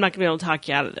I'm not going to be able to talk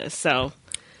you out of this, so.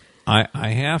 I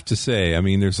have to say, I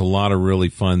mean, there's a lot of really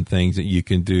fun things that you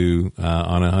can do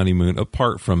on a honeymoon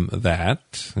apart from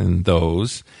that and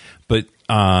those. But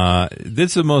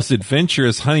this is the most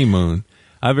adventurous honeymoon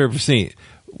I've ever seen.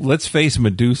 Let's face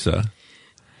Medusa.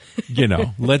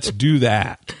 Let's do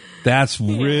that. That's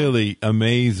really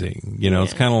amazing.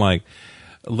 It's kind of like,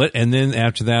 and then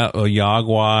after that,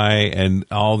 Oyagwai and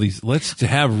all these, let's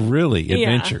have really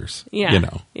adventures. Yeah.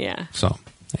 Yeah. So.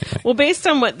 Anyway. Well, based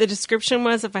on what the description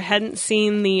was, if I hadn't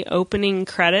seen the opening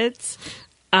credits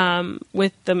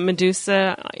with the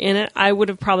Medusa in it, I would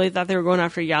have probably thought they were going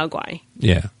after Yagwai.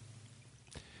 Yeah.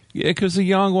 Yeah, because the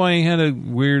Yagwai had a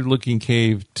weird-looking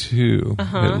cave, too.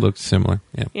 It looked similar.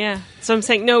 Yeah. So I'm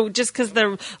saying, no, just because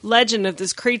the legend of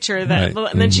this creature, that,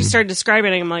 right. And then she started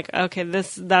describing it, I'm like, okay,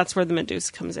 that's where the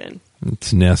Medusa comes in.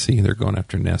 It's Nessie. They're going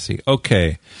after Nessie.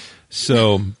 Okay.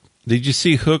 So... Did you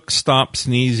see Hook stop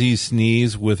Sneezy's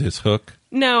sneeze with his hook?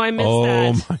 No, I missed that.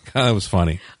 Oh, my God. That was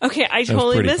funny. Okay, I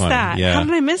totally missed that. Yeah. How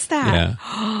did I miss that?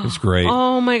 Yeah. It was great.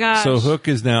 Oh, my gosh. So Hook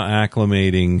is now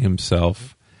acclimating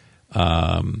himself.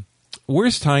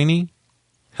 Where's Tiny?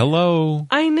 Hello?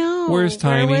 I know. Where's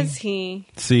Tiny? Where was he?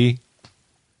 See?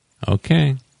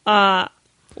 Okay. Well,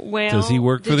 does he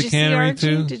work for the cannery,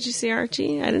 too? Did you see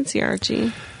Archie? I didn't see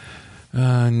Archie.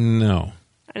 No.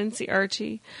 I didn't see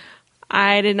Archie.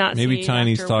 I did not see Maybe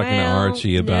Tiny's Dr. talking Whale. to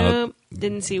Archie about... Nope.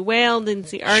 Didn't see Whale. Didn't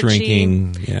see Archie.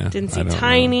 Shrinking. Yeah. Didn't see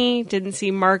Tiny. Didn't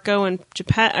see Marco and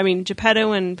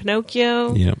Geppetto and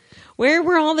Pinocchio. Yep. Where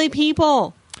were all the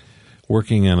people?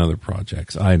 Working on other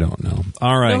projects. I don't know.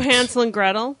 All right. No Hansel and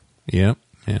Gretel. Yep.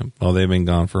 Yeah. Well, they've been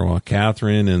gone for a while.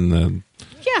 Catherine and the...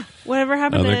 Yeah. Whatever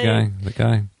happened other to... guy. The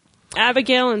guy.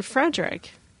 Abigail and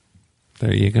Frederick.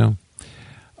 There you go.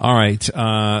 All right.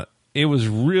 It was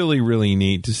really, really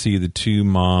neat to see the two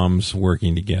moms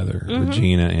working together,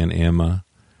 Regina and Emma.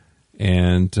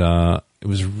 And it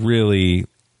was really,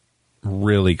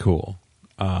 really cool.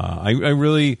 I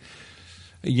really,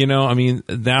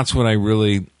 that's what I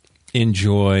really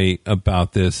enjoy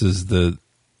about this is the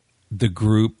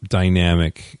group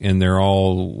dynamic, and they're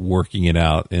all working it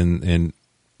out, and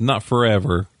not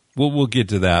forever. We'll get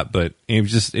to that, but it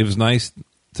was nice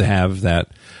to have that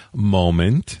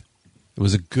moment. It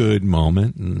was a good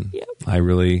moment, and I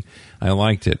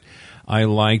liked it. I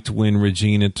liked when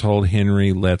Regina told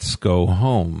Henry, let's go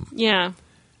home. Yeah.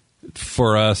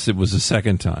 For us, it was the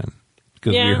second time,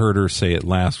 because we heard her say it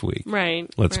last week.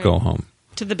 Right. Let's go home.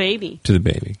 To the baby. To the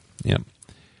baby, yep.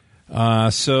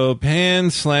 So Pan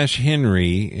 /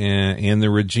 Henry and the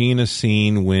Regina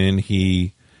scene when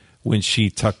he when she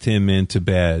tucked him into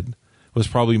bed was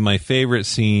probably my favorite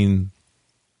scene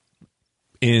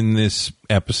in this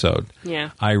episode. Yeah.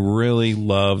 I really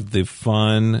loved the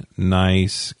fun,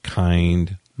 nice,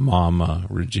 kind Mama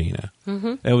Regina.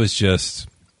 It was just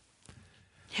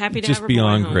Happy to just have her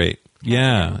beyond boy home. great.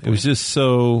 Yeah, it was just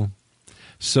so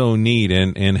neat,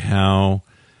 and how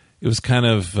it was kind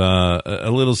of a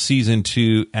little season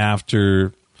 2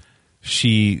 after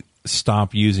she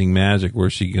stopped using magic, where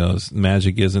she goes,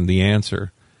 magic isn't the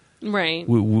answer. Right.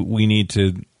 We need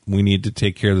to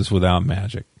take care of this without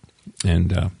magic,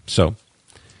 and so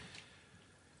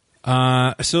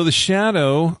the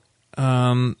shadow,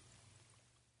 and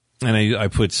I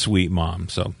put sweet mom,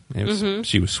 so it was,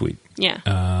 she was sweet.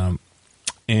 Yeah.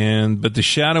 But the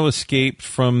shadow escaped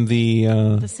from the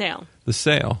sale. The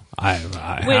sale.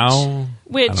 How?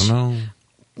 Which I don't know.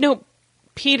 No,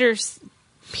 Peter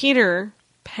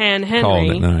Pan Henry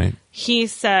Called it, right. He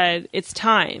said it's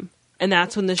time, and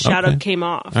that's when the shadow Okay. came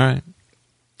off. All right.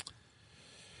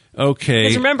 Okay.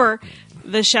 Because remember,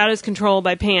 the shadow's controlled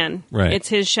by Pan. Right. It's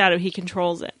his shadow. He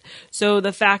controls it. So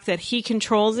the fact that he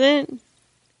controls it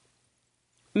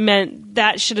meant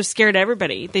that should have scared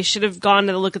everybody. They should have gone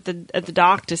to look at the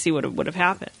dock to see what would have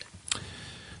happened.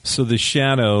 So the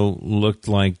shadow looked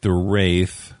like the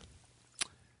Wraith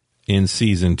in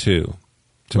season 2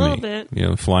 to me. A little bit. You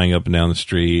know, flying up and down the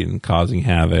street and causing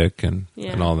havoc and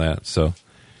Yeah. all that. So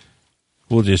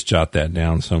we'll just jot that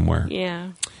down somewhere.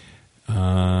 Yeah.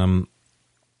 So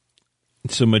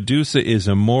Medusa is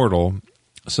immortal.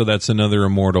 So that's another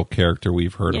immortal character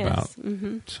we've heard Yes. about.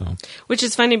 Mm-hmm. So Which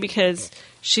is funny because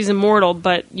she's immortal,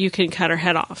 but you can cut her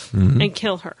head off and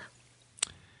kill her.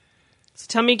 So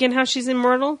tell me again how she's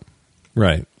immortal?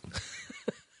 right.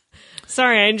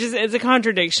 Sorry, it's a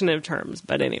contradiction of terms,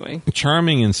 but anyway.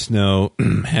 Charming and Snow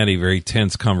had a very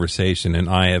tense conversation, and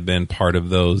I have been part of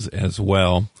those as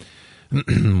well.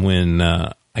 When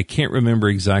I can't remember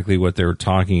exactly what they were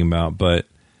talking about, but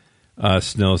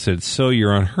Snow said, "So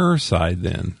you're on her side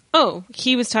then?" Oh,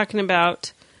 he was talking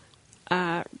about,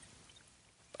 I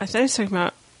thought he was talking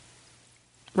about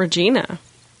Regina.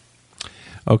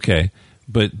 Okay,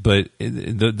 but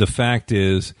the fact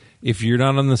is, if you're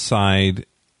not on the side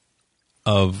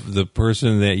of the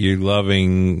person that you're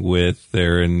loving with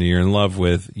there and you're in love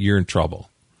with, you're in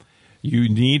trouble. You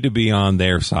need to be on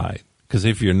their side, because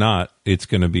if you're not, it's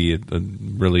going to be a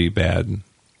really bad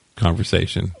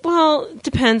conversation. Well, it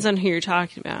depends on who you're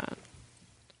talking about.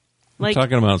 We're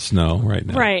talking about Snow right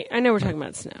now. Right. I know we're talking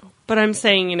about Snow. But I'm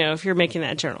saying, if you're making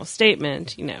that general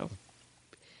statement, you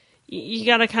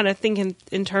got to kind of think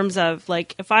in terms of,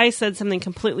 like, if I said something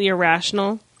completely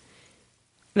irrational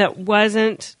that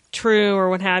wasn't true or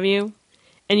what have you,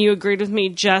 and you agreed with me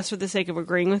just for the sake of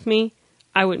agreeing with me,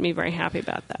 I wouldn't be very happy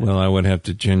about that. Well, I would have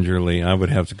to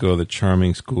go the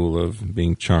charming school of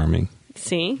being charming.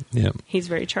 See? Yep. He's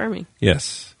very charming.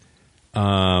 Yes.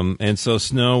 And so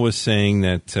Snow was saying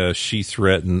that she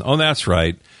threatened. Oh, that's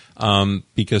right.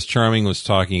 Because Charming was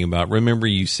talking about, remember,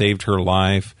 you saved her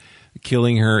life.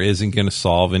 Killing her isn't going to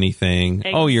solve anything.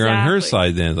 Exactly. Oh, you're on her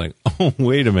side then. It's like, oh,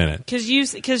 wait a minute. Because she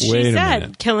Wait a said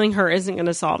minute. killing her isn't going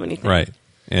to solve anything. Right.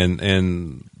 And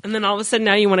then all of a sudden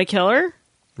now you want to kill her?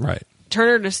 right. Turn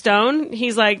her to stone?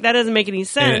 He's like, that doesn't make any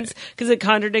sense because it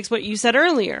contradicts what you said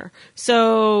earlier.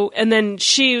 So, and then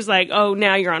she was like, oh,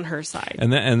 now you're on her side.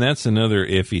 And that's another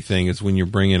iffy thing, is when you're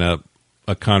bringing up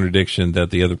a contradiction that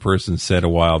the other person said a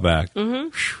while back.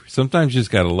 Mm-hmm. Sometimes you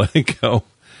just got to let it go.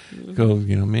 Mm-hmm. Go,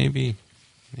 maybe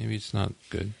it's not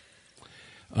good.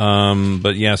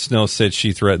 But yeah, Snow said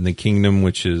she threatened the kingdom,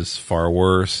 which is far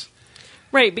worse.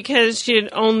 Right, because she had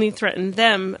only threatened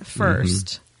them first.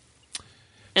 Mm-hmm.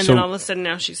 And So then all of a sudden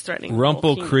now she's threatening the whole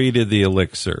Rumpel kingdom. created the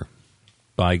elixir.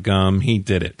 By gum, he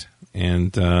did it.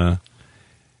 And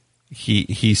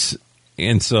he's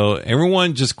and so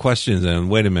everyone just questions him.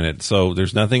 Wait a minute. So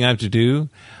there's nothing I have to do?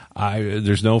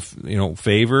 There's no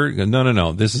favor?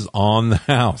 No. This is on the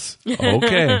house.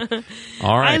 Okay.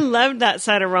 All right. I loved that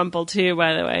side of Rumpel too,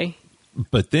 by the way.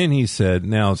 But then he said,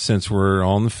 now, since we're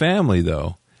all in the family,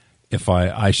 though, if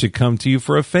I should come to you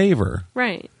for a favor.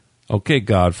 Right. Okay,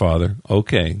 Godfather.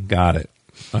 Okay, got it.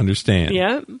 Understand.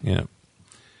 Yep. Yeah.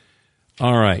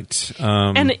 All right.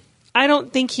 And I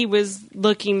don't think he was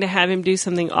looking to have him do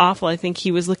something awful. I think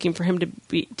he was looking for him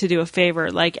to do a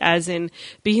favor, like as in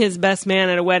be his best man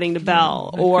at a wedding to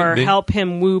Belle, or help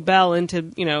him woo Belle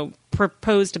into,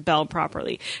 propose to Belle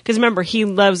properly. Because remember, he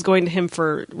loves going to him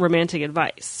for romantic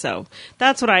advice. So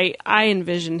that's what I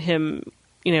envisioned him,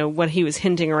 what he was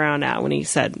hinting around at when he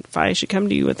said, if I should come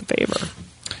to you with a favor.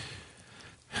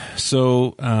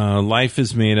 So life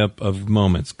is made up of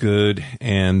moments, good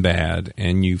and bad,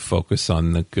 and you focus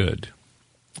on the good.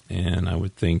 And I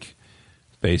would think,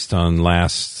 based on the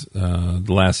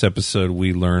last episode,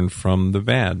 we learned from the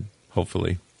bad,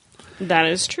 hopefully. That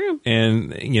is true.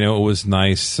 And, it was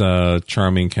nice,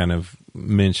 Charming kind of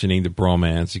mentioning the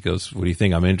bromance. He goes, what do you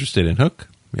think? I'm interested in Hook?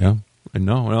 Yeah. And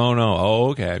no. Oh,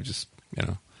 okay. I just,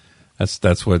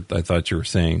 that's what I thought you were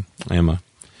saying, Emma.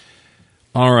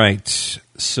 All right.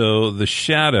 So the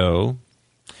Shadow.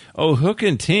 Oh, Hook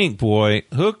and Tink, boy.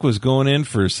 Hook was going in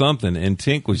for something, and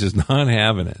Tink was just not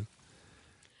having it.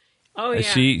 Oh, yeah.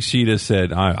 She just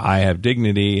said, I have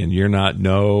dignity, and you're not.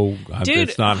 No, dude,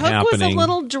 it's not Hook happening. was a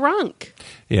little drunk.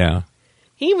 Yeah.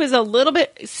 He was a little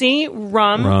bit. See,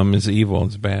 rum is evil.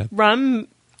 It's bad. Rum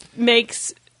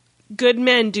makes good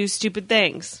men do stupid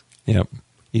things. Yep.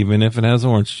 Even if it has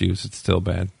orange juice, it's still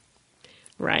bad.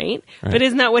 Right? But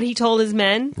isn't that what he told his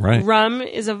men? Right. Rum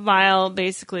is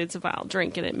basically it's a vile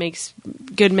drink, and it makes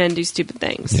good men do stupid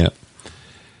things. Yep.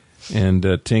 And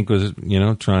Tink was,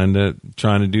 trying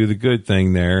to do the good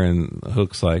thing there, and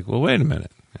Hook's like, well, wait a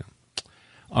minute. Yeah.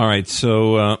 All right,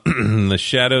 so the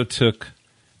Shadow took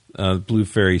Blue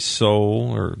Fairy's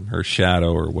soul, or her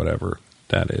shadow, or whatever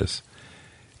that is.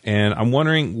 And I'm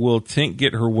wondering, will Tink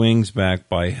get her wings back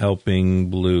by helping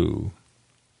Blue?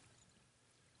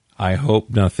 I hope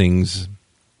nothing's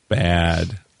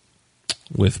bad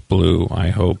with Blue. I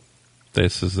hope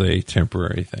this is a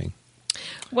temporary thing.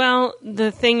 Well,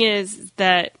 the thing is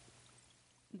that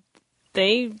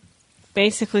they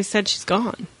basically said she's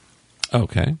gone.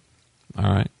 Okay.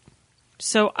 All right.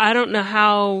 So I don't know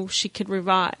how she could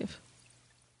revive.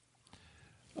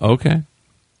 Okay.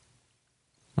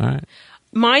 All right.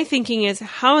 My thinking is,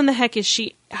 how in the heck is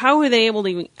she? How are they able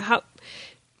to? How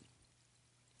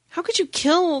could you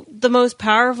kill the most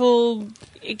powerful?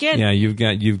 Again, yeah, you've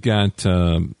got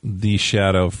the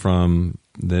Shadow from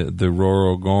the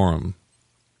Rorogorum,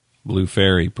 Blue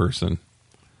Fairy person.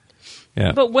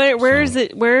 Yeah, but where is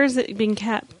it? Where is it being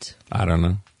kept? I don't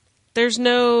know. There's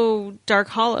no Dark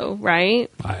Hollow, right?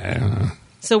 I don't know.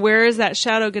 So where is that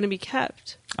shadow going to be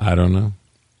kept? I don't know.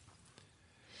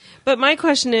 But my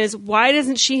question is, why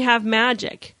doesn't she have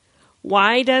magic?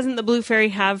 Why doesn't the Blue Fairy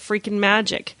have freaking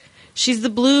magic? She's the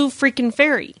blue freaking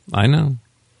fairy. I know.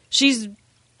 She's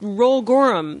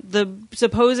Rorogorum, the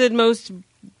supposed most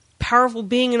powerful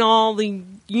being in all the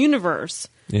universe.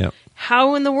 Yeah.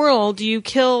 How in the world do you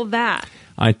kill that?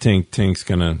 I think Tink's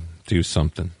gonna do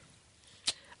something.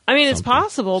 I mean, it's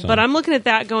possible, but I'm looking at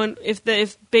that going,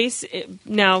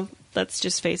 now let's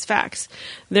just face facts.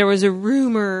 There was a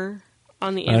rumor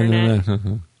on the internet.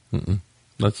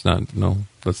 Let's not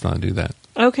do that.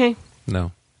 Okay.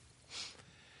 No.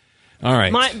 All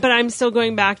right. But I'm still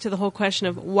going back to the whole question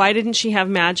of why didn't she have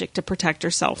magic to protect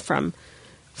herself from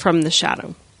the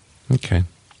shadow? Okay.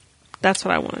 That's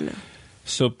what I want to know.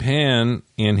 So Pan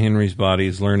in Henry's body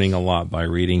is learning a lot by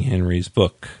reading Henry's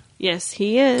book. Yes,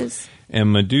 he is.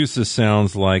 And Medusa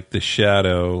sounds like the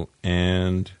Shadow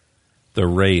and the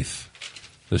Wraith,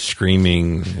 the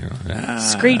screaming,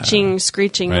 screeching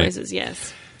right. noises,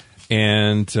 yes.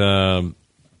 And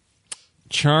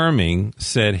Charming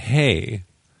said, hey,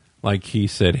 like he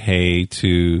said, hey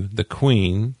to the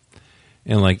queen,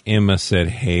 and like Emma said,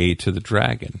 hey to the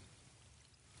dragon.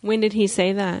 When did he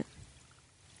say that?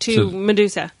 To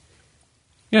Medusa.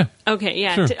 Yeah. Okay,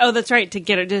 yeah. Sure. That's right, to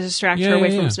distract her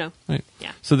away from Snow. Right.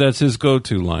 Yeah. So that's his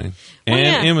go-to line. Well,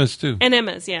 and Emma's too. And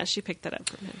Emma's, yeah, she picked that up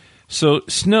from him. So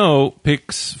Snow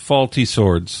picks faulty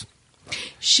swords.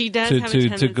 She does have a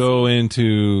tendency. To go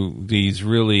into these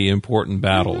really important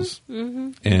battles.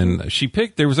 And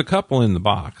there was a couple in the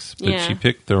box, but she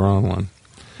picked the wrong one.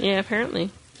 Yeah, apparently.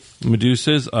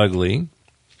 Medusa's ugly.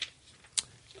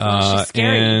 She's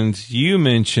scary. And you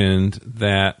mentioned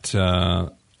that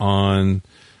on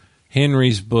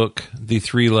Henry's book, the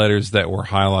three letters that were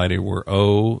highlighted were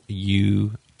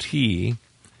O-U-T.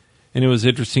 And it was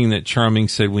interesting that Charming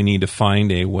said we need to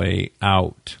find a way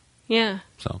out. Yeah.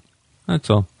 So, that's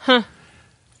all.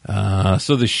 Huh.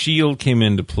 So the shield came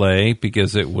into play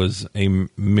because it was a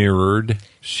mirrored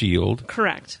shield.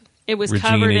 Correct. It was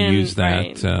Regina covered in... used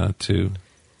that too.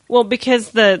 Well,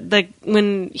 because the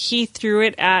when he threw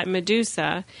it at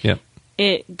Medusa,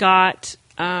 it got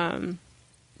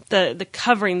the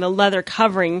covering, the leather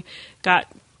covering, got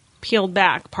peeled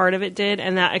back. Part of it did,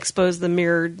 and that exposed the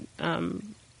mirrored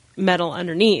metal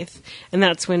underneath. And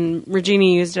that's when Regina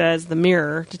used it as the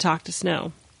mirror to talk to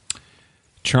Snow.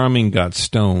 Charming got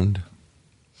stoned.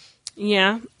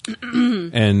 Yeah.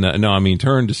 And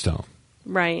turned to stone.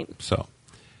 Right. So,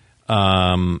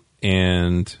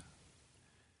 and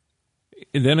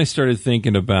then I started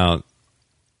thinking about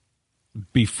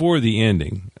before the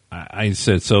ending, I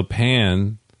said, so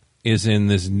Pan is in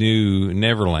this new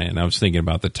Neverland. I was thinking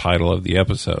about the title of the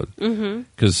episode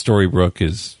because Storybrooke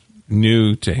is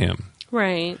new to him.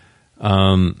 Right.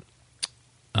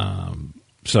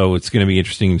 So it's going to be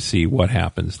interesting to see what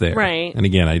happens there. Right. And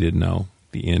again, I didn't know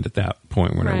the end at that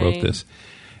point when I wrote this.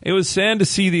 It was sad to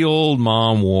see the old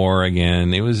mom war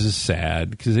again. It was just sad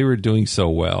because they were doing so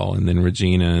well. And then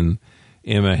Regina and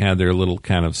Emma had their little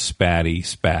kind of spat.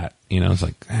 You know, it's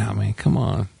like, oh, man, come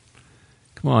on.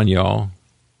 Come on, y'all.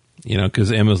 You know,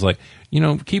 because Emma's like, you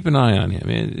know, keep an eye on him.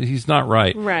 He's not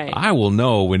right. Right. I will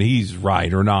know when he's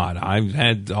right or not. I've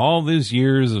had all these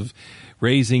years of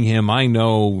raising him. I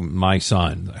know my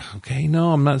son. Okay,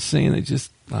 no, I'm not saying that.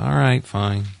 Just, all right,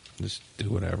 fine. Just do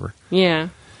whatever. Yeah.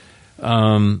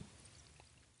 But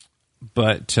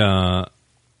so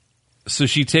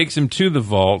she takes him to the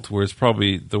vault, where it's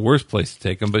probably the worst place to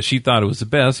take him, but she thought it was the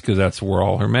best because that's where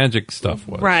all her magic stuff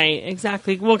was. Right,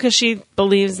 exactly. Well, because she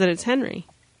believes that it's Henry.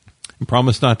 And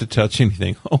promise not to touch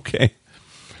anything. Okay.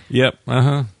 Yep.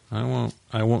 I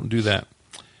won't do that.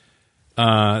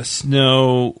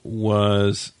 Snow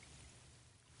was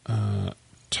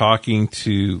talking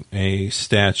to a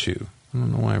statue. I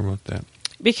don't know why I wrote that.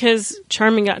 Because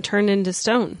Charming got turned into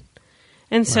stone.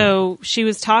 And so she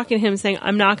was talking to him saying,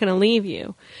 I'm not going to leave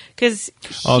you. Because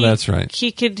that's right.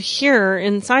 He could hear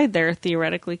inside there,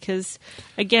 theoretically. Because,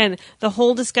 again, the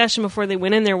whole discussion before they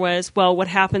went in there was, well, what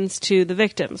happens to the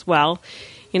victims? Well,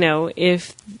 you know,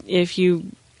 if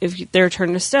they're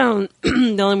turned to stone,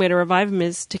 the only way to revive them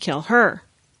is to kill her.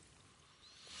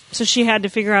 So she had to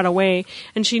figure out a way.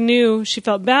 And she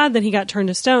felt bad that he got turned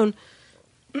to stone.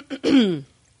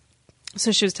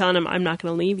 So she was telling him, I'm not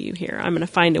going to leave you here. I'm going to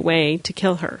find a way to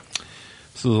kill her.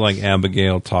 So like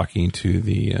Abigail talking to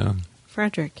the...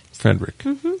 Frederick,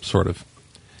 sort of.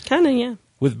 Kind of, yeah.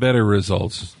 With better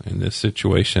results in this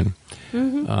situation.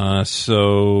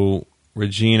 So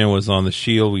Regina was on the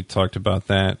shield. We talked about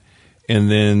that. And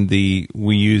then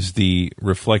we used the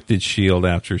reflected shield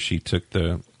after she took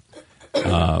the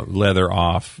leather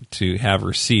off to have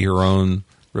her see her own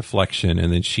reflection,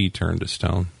 and then she turned to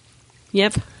stone.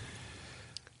 Yep.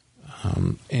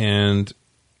 And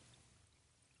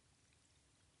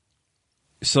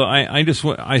so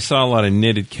I saw a lot of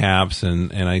knitted caps,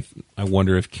 and I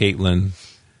wonder if Caitlin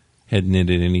had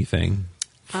knitted anything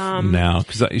now,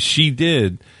 because she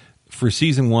did for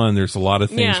season 1. There's a lot of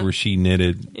things where she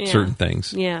knitted certain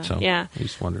things. Yeah, so yeah. I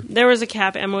just wondered. There was a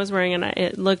cap Emma was wearing, and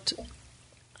it looked.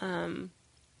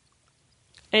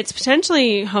 It's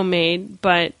potentially homemade,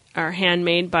 or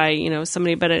handmade by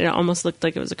somebody, but it almost looked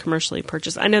like it was a commercially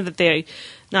purchased. I know that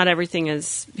not everything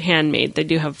is handmade. They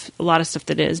do have a lot of stuff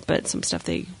that is, but some stuff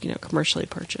they commercially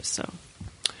purchased. So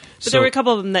there were a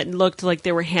couple of them that looked like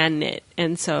they were hand knit,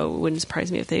 and so it wouldn't surprise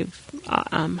me if they've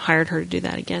hired her to do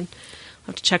that again. I'll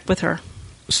have to check with her.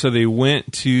 So they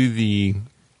went to the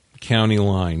county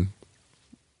line,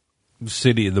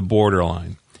 the border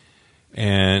line,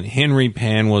 and Henry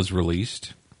Pan was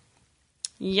released.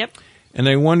 Yep. And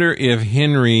I wonder if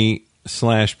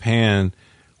Henry/Pan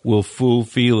will fool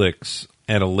Felix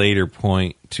at a later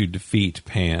point to defeat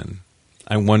Pan.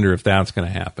 I wonder if that's going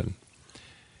to happen.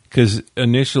 Because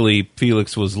initially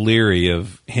Felix was leery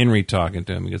of Henry talking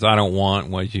to him because I don't want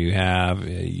what you have.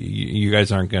 You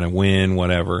guys aren't going to win,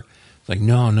 whatever. It's like,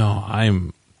 no,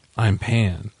 I'm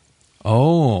Pan.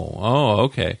 Oh,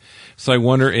 okay. So I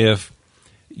wonder if,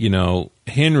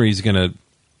 Henry's going to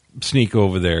sneak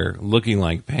over there looking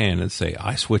like Pan and say,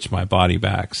 I switched my body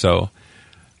back, so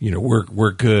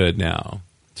we're good now,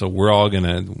 so we're all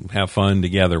gonna have fun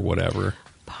together, whatever,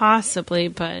 possibly,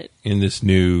 but in this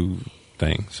new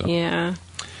thing. So yeah.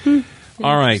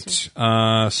 All right,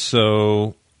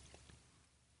 so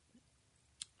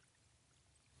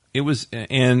it was,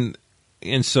 and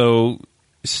so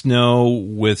Snow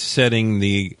with setting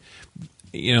the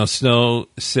Snow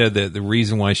said that the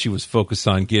reason why she was focused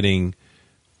on getting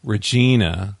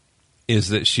Regina is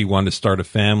that she wanted to start a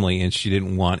family and she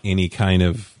didn't want any kind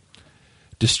of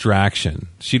distraction.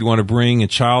 She'd want to bring a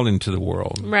child into the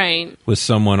world, right? With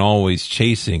someone always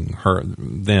chasing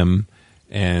them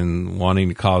and wanting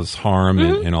to cause harm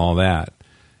and all that.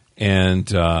 And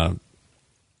so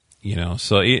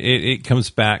it comes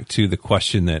back to the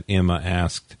question that Emma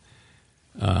asked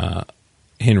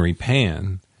Henry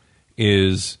Pan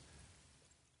is,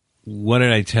 what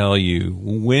did I tell you?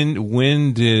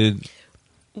 When did...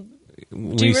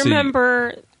 Do you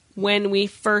remember when we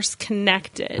first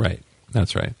connected? Right,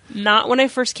 that's right. Not when I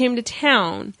first came to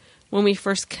town, when we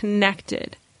first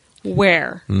connected.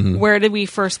 Where? Mm-hmm. Where did we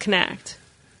first connect?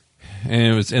 And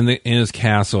it was in his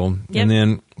castle. Yep. And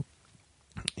then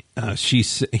he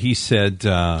said.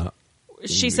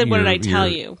 She said, "What did I tell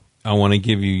you?" I want to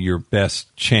give you your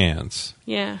best chance.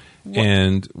 Yeah.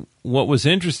 And what was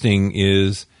interesting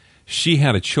is she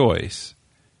had a choice,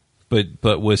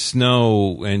 but with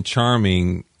Snow and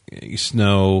Charming,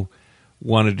 Snow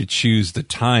wanted to choose the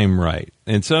time right,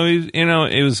 and so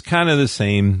it was kind of the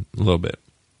same a little bit.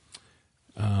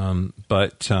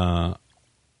 But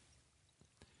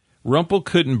Rumple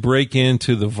couldn't break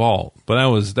into the vault, but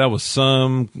that was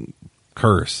some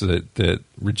curse that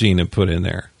Regina put in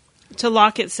there to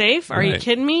lock it safe. Are you Right.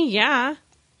 kidding me? Yeah.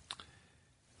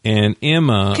 And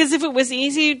Emma, Because if it was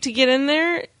easy to get in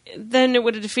there, then it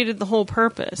would have defeated the whole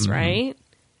purpose, right?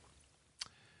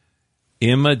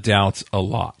 Emma doubts a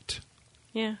lot.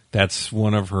 Yeah. That's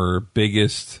one of her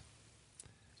biggest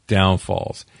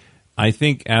downfalls. I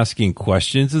think asking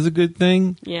questions is a good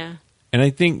thing, Yeah. and I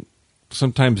think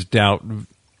sometimes doubt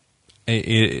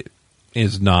it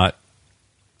is not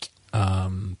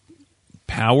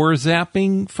power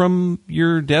zapping from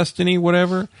your destiny,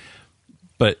 whatever.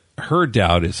 But her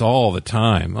doubt is all the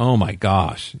time. Oh my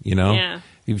gosh, Yeah.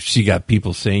 If she got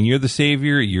people saying you're the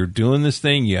savior, you're doing this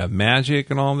thing, you have magic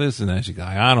and all this, and then she's like,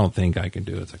 I don't think I can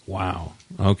do it. It's like, wow,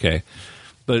 okay.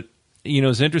 But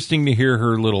it's interesting to hear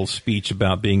her little speech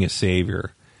about being a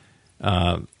savior.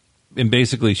 And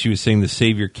basically, she was saying the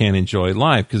savior can't enjoy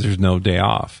life because there's no day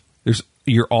off.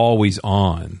 You're always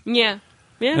on. Yeah.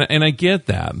 Yeah. And I get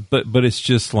that, but it's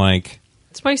just like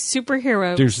That's why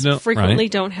superheroes right? frequently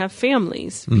don't have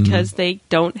families because they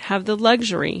don't have the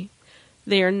luxury.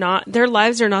 Their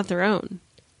lives are not their own.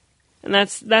 And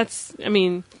that's I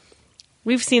mean,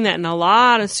 we've seen that in a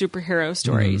lot of superhero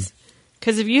stories.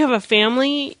 Because if you have a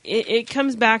family, it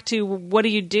comes back to what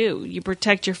do? You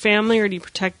protect your family or do you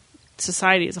protect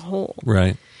society as a whole?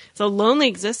 right. It's a lonely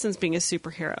existence being a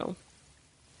superhero.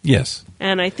 Yes.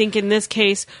 And I think in this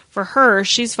case, for her,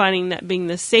 she's finding that being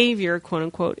the savior, quote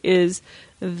unquote, it's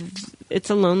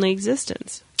a lonely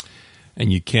existence.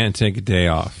 And you can't take a day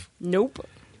off. Nope.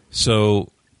 So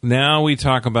now we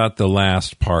talk about the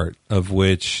last part, of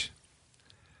which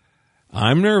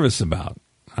I'm nervous about.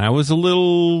 I was a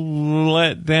little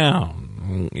let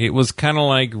down. It was kind of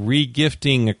like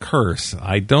regifting a curse.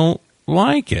 I don't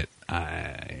like it.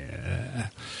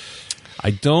 I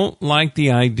don't like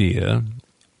the idea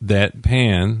that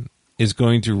Pan is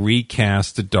going to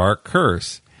recast the Dark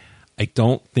Curse. I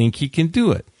don't think he can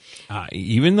do it.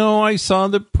 Even though I saw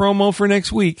the promo for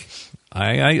next week,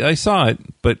 I saw it,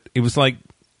 but it was like,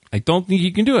 I don't think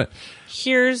he can do it.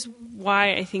 Here's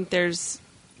why I think there's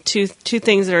two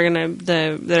things that are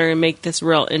gonna make this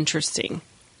real interesting.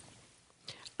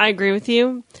 I agree with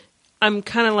you. I'm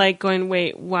kind of like going,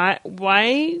 wait, why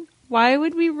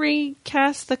would we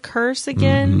recast the curse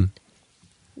again?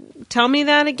 Tell me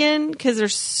that again, because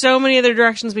there's so many other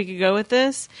directions we could go with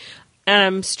this, and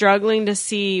I'm struggling to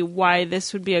see why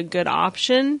this would be a good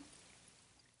option.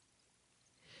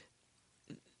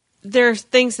 There's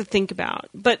things to think about,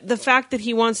 but the fact that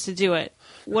he wants to do it,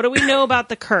 what do we know about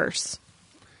the curse?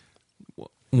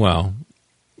 Well,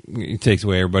 it takes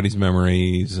away everybody's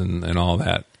memories and all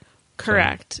that.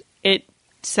 Correct. It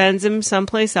sends him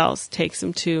someplace else, takes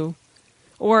him to,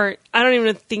 or I don't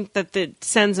even think that it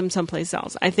sends them someplace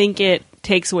else. I think it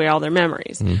takes away all their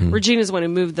memories. Regina's the one who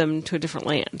moved them to a different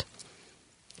land.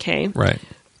 Okay? Right.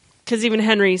 Because even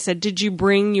Henry said, did you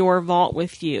bring your vault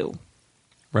with you?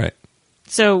 Right.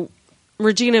 So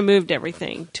Regina moved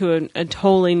everything to a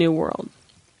totally new world.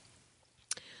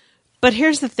 But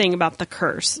here's the thing about the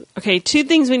curse. Okay, two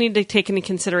things we need to take into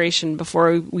consideration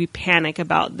before we panic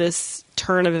about this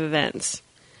turn of events.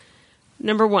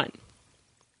 Number one,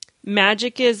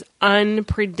 magic is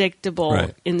unpredictable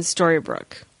Right. in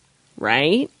Storybrooke,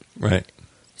 right? Right.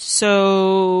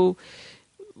 So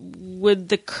would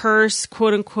the curse,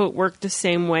 quote unquote, work the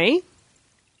same way?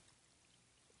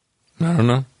 I don't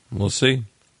know. We'll see.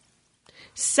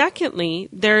 Secondly,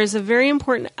 there is a very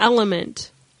important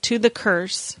element to the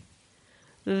curse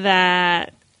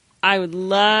that I would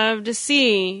love to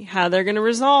see how they're going to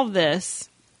resolve this.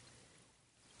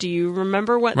 Do you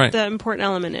remember what Right. the important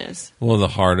element is? Well, the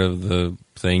heart of the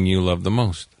thing you love the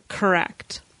most.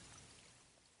 Correct.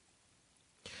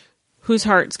 Whose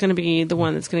heart's going to be the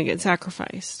one that's going to get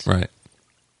sacrificed? Right.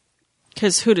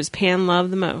 Because who does Pan love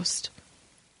the most?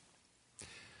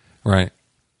 Right.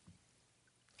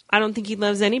 I don't think he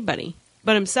loves anybody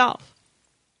but himself.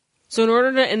 So in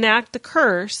order to enact the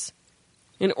curse,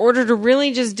 in order to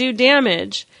really just do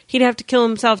damage, he'd have to kill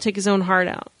himself, take his own heart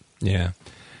out. Yeah.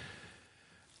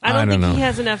 I don't I think don't he know.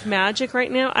 has enough magic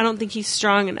right now. I don't think he's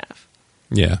strong enough.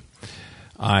 Yeah.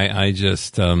 I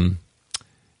just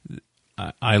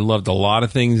I loved a lot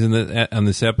of things on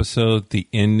this episode. The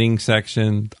ending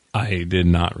section, I did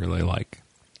not really like.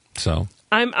 So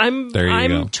I'm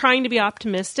go. trying to be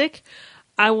optimistic.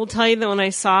 I will tell you that when I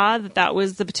saw that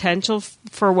was the potential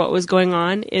for what was going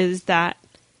on, is that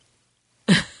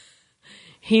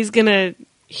he's gonna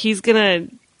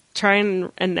try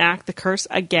and enact the curse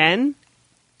again.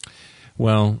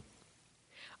 Well,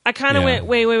 I kind of went,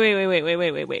 wait.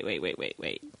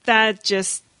 That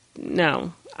just,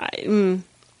 no.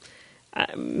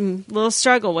 Little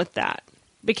struggle with that,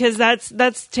 because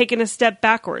that's taking a step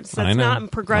backwards. That's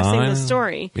not progressing the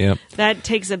story. Yep. That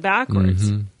takes it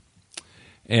backwards. Mm-hmm.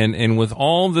 And with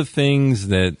all the things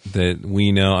that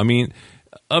we know, I mean,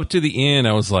 up to the end,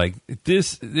 I was like,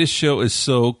 this show is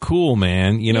so cool,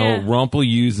 man. You know, Rumple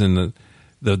using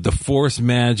the force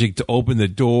magic to open the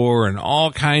door and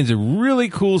all kinds of really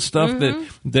cool stuff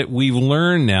that we've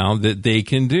learned now that they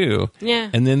can do. Yeah.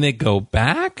 And then they go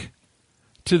back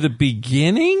to the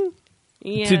beginning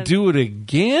to do it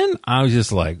again. I was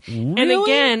just like, really? And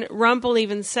again, Rumple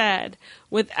even said,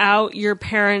 without your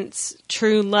parents'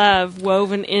 true love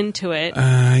woven into it.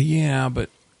 Yeah, but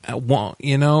well,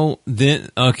 you know, then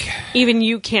okay. Even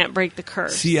you can't break the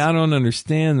curse. See, I don't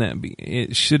understand that.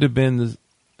 It should have been the.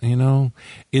 You know,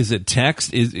 is it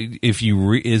text? Is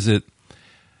it?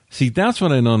 See, that's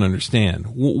what I don't understand.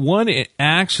 What it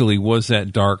actually was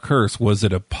that dark curse? Was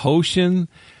it a potion,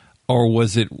 or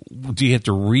was it? Do you have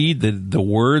to read the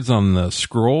words on the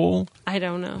scroll? I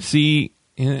don't know. See,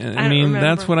 I mean,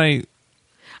 that's what I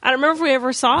don't remember if we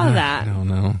ever saw that. I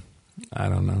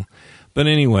don't know. But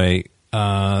anyway,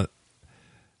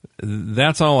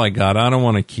 that's all I got. I don't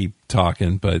want to keep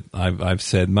talking, but I've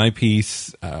said my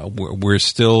piece. We're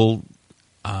still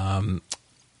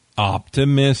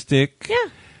optimistic. Yeah.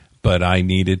 But I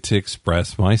needed to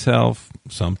express myself.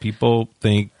 Some people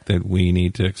think that we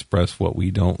need to express what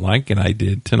we don't like, and I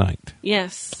did tonight.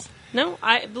 Yes. No,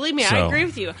 believe me, I agree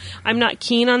with you. I'm not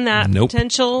keen on that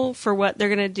potential for what they're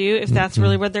going to do, if that's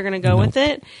really what they're going to go with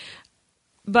it.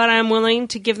 But I'm willing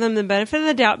to give them the benefit of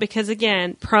the doubt because,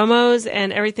 again, promos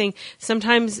and everything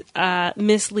sometimes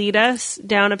mislead us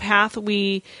down a path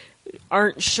we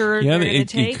aren't sure they're going to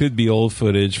take. It could be old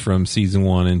footage from season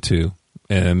 1 and 2.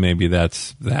 And maybe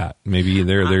that's that. Maybe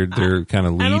they're kind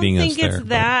of leading us there. I don't think it's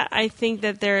that. I think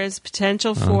that there is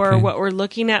potential for what we're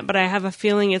looking at, but I have a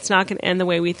feeling it's not going to end the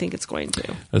way we think it's going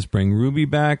to. Let's bring Ruby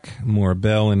back, more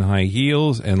Belle in high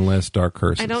heels, and less dark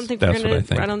curses. I don't think that's we're going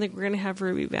to. I I don't think we're going to have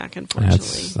Ruby back,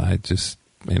 unfortunately.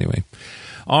 Anyway.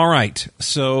 All right.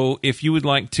 So if you would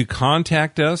like to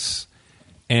contact us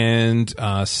and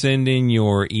send in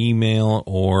your email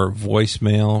or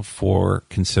voicemail for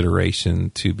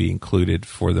consideration to be included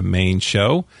for the main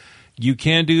show, you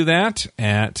can do that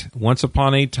at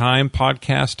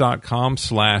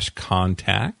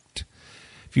onceuponatimepodcast.com/contact.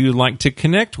 If you would like to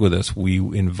connect with us, we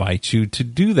invite you to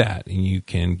do that, and you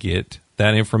can get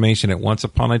that information at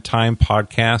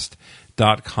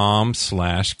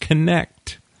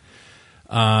onceuponatimepodcast.com/connect.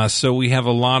 So we have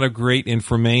a lot of great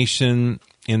information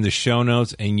in the show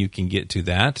notes, and you can get to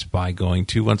that by going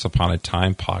to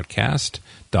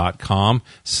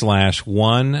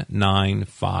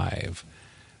onceuponatimepodcast.com/195.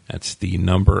 That's the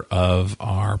number of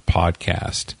our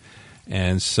podcast.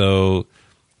 And so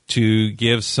to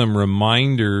give some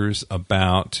reminders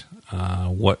about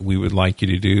what we would like you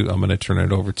to do, I'm going to turn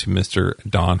it over to Mr.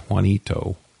 Don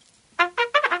Juanito.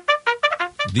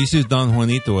 This is Don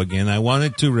Juanito again. I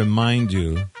wanted to remind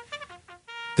you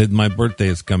that my birthday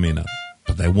is coming up.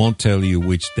 But I won't tell you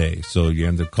which day, so you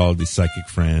have to call the psychic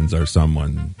friends or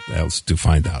someone else to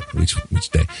find out which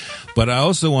day. But I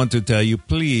also want to tell you,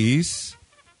 please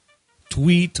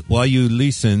tweet while you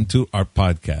listen to our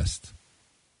podcast.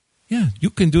 Yeah, you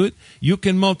can do it. You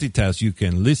can multitask. You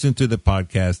can listen to the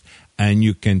podcast and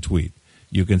you can tweet.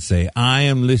 You can say, I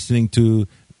am listening to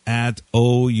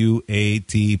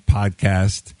 @OUAT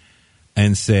podcast,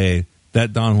 and say,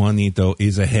 that Don Juanito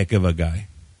is a heck of a guy.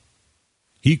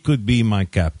 He could be my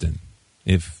captain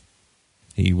if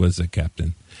he was a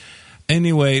captain.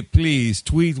 Anyway, please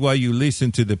tweet while you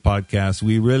listen to the podcast.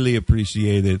 We really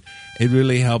appreciate it. It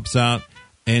really helps out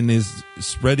and is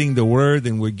spreading the word,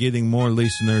 and we're getting more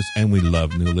listeners, and we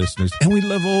love new listeners. And we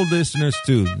love old listeners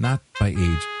too, not by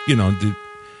age. You know,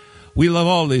 we love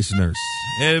all listeners,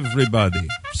 everybody.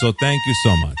 So thank you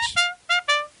so much.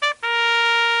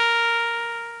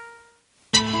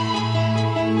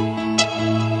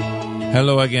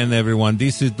 Hello again, everyone.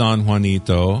 This is Don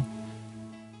Juanito.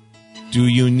 Do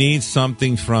you need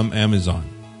something from Amazon?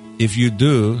 If you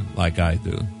do, like I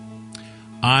do,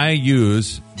 I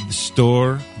use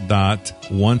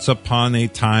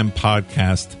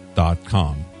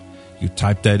store.onceuponatimepodcast.com. You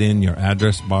type that in your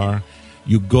address bar.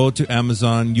 You go to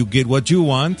Amazon. You get what you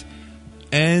want.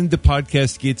 And the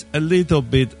podcast gets a little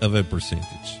bit of a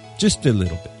percentage. Just a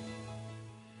little bit.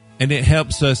 And it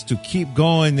helps us to keep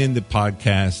going in the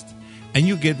podcast. And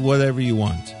you get whatever you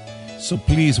want. So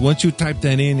please, once you type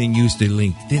that in and use the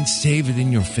link, then save it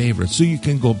in your favorites so you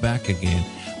can go back again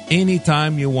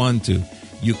anytime you want to.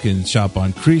 You can shop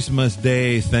on Christmas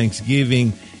Day,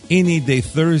 Thanksgiving, any day,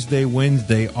 Thursday,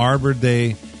 Wednesday, Arbor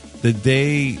Day, the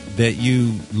day that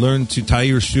you learn to tie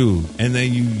your shoe, and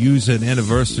then you use an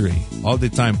anniversary all the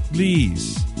time.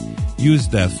 Please use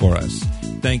that for us.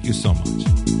 Thank you so much.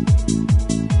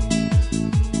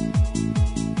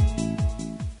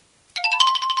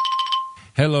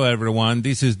 Hello, everyone.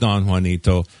 This is Don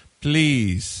Juanito.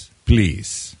 Please,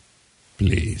 please,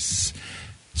 please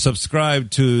subscribe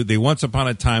to the Once Upon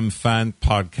a Time fan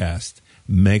podcast.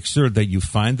 Make sure that you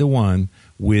find the one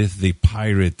with the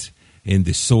pirate and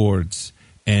the swords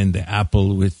and the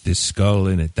apple with the skull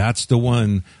in it. That's the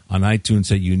one on iTunes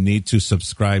that you need to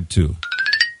subscribe to.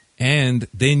 And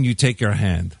then you take your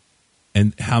hand.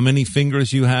 And how many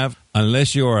fingers you have?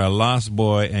 Unless you are a lost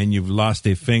boy and you've lost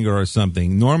a finger or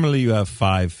something. Normally you have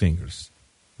 5 fingers.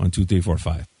 1, 2, 3, 4,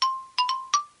 5.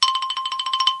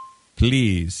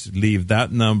 Please leave that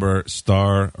number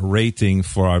star rating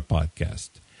for our podcast.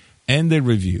 And the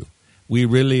review. We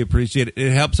really appreciate it.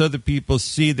 It helps other people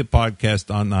see the podcast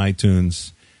on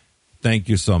iTunes. Thank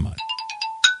you so much.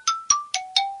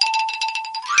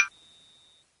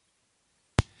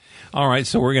 All right,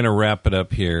 so we're going to wrap it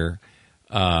up here.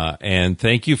 And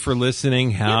thank you for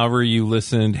listening. However you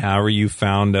listened, however you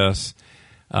found us,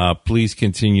 please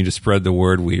continue to spread the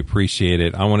word. We appreciate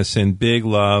it. I want to send big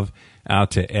love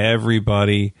out to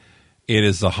everybody. It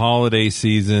is the holiday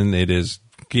season. It is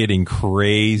getting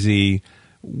crazy.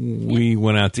 We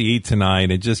went out to eat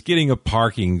tonight, and just getting a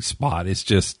parking spot is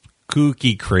just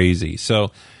kooky crazy.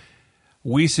 So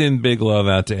we send big love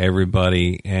out to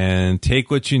everybody, and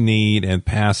take what you need and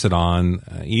pass it on.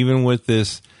 Even with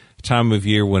this time of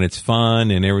year when it's fun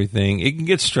and everything, it can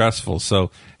get stressful. So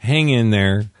hang in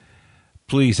there.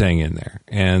 Please hang in there.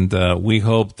 And we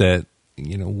hope that,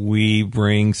 we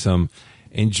bring some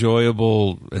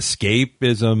enjoyable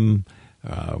escapism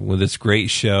with this great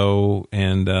show,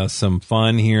 and some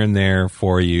fun here and there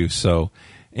for you. So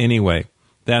anyway,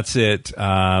 that's it.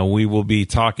 We will be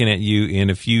talking at you in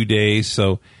a few days.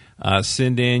 So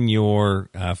send in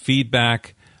your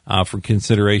feedback for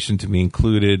consideration to be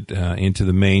included into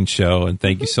the main show. And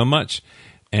thank you so much.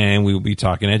 And we will be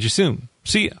talking at you soon.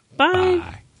 See ya. Bye.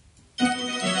 Bye.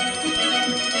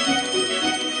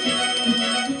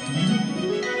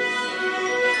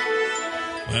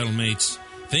 Well, mates,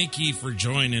 thank ye for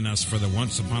joining us for the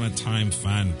Once Upon a Time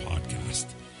fan podcast.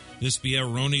 This be a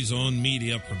Roni's Own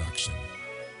media production.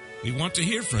 We want to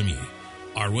hear from you.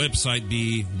 Our website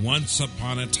be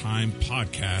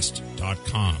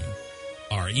onceuponatimepodcast.com.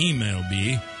 Our email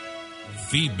be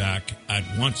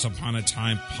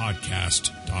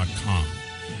feedback@onceuponatimepodcast.com.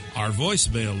 Our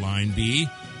voicemail line be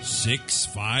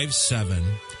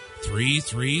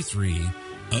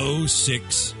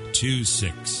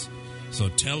 657-333-0626. So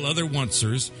tell other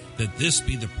oncers that this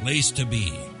be the place to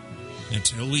be.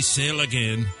 Until we sail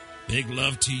again, big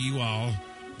love to you all,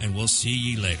 and we'll see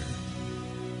ye later.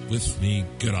 With me,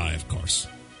 good eye, of course.